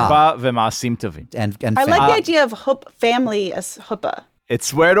chuppah. V'ma'asim tovim. And I like the idea of family as chuppah.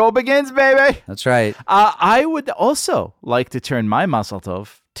 It's where it all begins, baby. That's right. I would also like to turn my mazel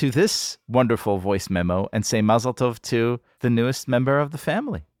tov to this wonderful voice memo and say mazel tov to the newest member of the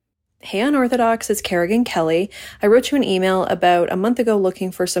family. Hey Unorthodox, it's Kerrigan Kelly. I wrote you an email about a month ago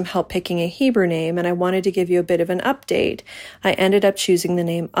looking for some help picking a Hebrew name, and I wanted to give you a bit of an update. I ended up choosing the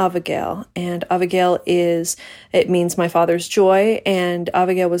name Avigail, and Avigail means my father's joy, and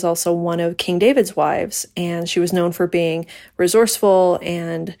Avigail was also one of King David's wives, and she was known for being resourceful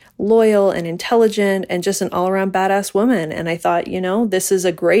and loyal and intelligent and just an all-around badass woman. And I thought, this is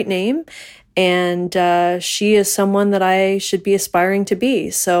a great name. And she is someone that I should be aspiring to be.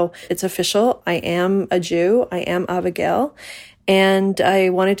 So it's official. I am a Jew. I am Avigail. And I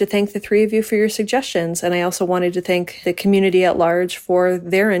wanted to thank the three of you for your suggestions. And I also wanted to thank the community at large for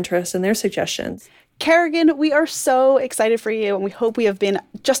their interest and their suggestions. Kerrigan, we are so excited for you, and we hope we have been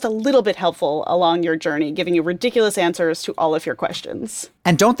just a little bit helpful along your journey, giving you ridiculous answers to all of your questions.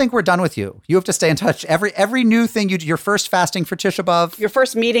 And don't think we're done with you. You have to stay in touch. Every new thing your first fasting for Tisha B'Av. Your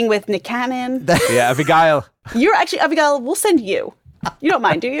first meeting with Nick Cannon. Yeah, Abigail. You're actually, Abigail, we'll send you. You don't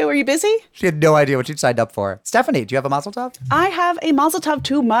mind, do you? Are you busy? She had no idea what she'd signed up for. Stephanie, do you have a mazel tov? I have a mazel tov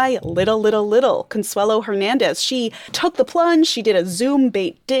to my little Consuelo Hernandez. She took the plunge, she did a Zoom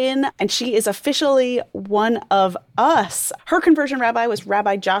Beit Din, and she is officially one of us. Her conversion rabbi was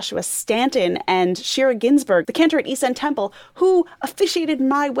Rabbi Joshua Stanton, and Shira Ginsburg, the cantor at East End Temple, who officiated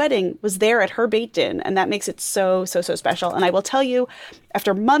my wedding, was there at her Beit Din, and that makes it so special. And I will tell you,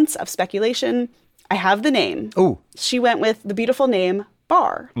 after months of speculation, I have the name. Ooh. She went with the beautiful name,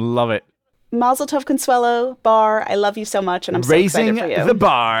 Bar. Love it. Mazel tov, Consuelo, Bar. I love you so much, and I'm so excited for you. Raising the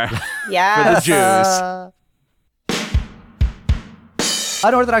bar yes. for the Jews.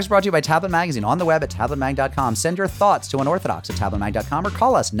 Unorthodox brought to you by Tablet Magazine on the web at tabletmag.com. Send your thoughts to unorthodox@tabletmag.com or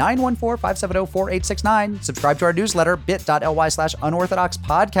call us 914-570-4869. Subscribe to our newsletter,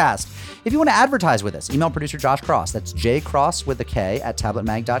 bit.ly/unorthodoxpodcast. If you want to advertise with us, email producer Josh Cross. That's jcross with a K at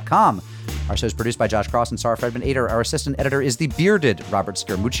tabletmag.com. Our show is produced by Josh Cross and Sarah Fredman Ader. Our assistant editor is the bearded Robert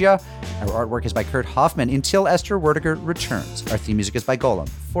Scaramuccia. Our artwork is by Kurt Hoffman. Until Esther Werdiger returns. Our theme music is by Golem.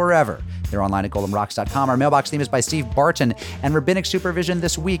 Forever. They're online at golemrocks.com. Our mailbox theme is by Steve Barton. And rabbinic supervision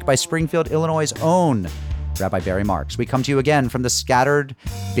this week by Springfield, Illinois' own Rabbi Barry Marks. We come to you again from the scattered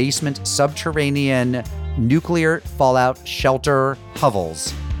basement, subterranean, nuclear fallout shelter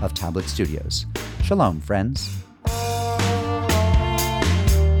hovels of Tablet Studios. Shalom, friends.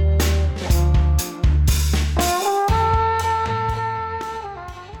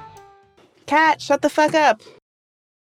 Kat, shut the fuck up.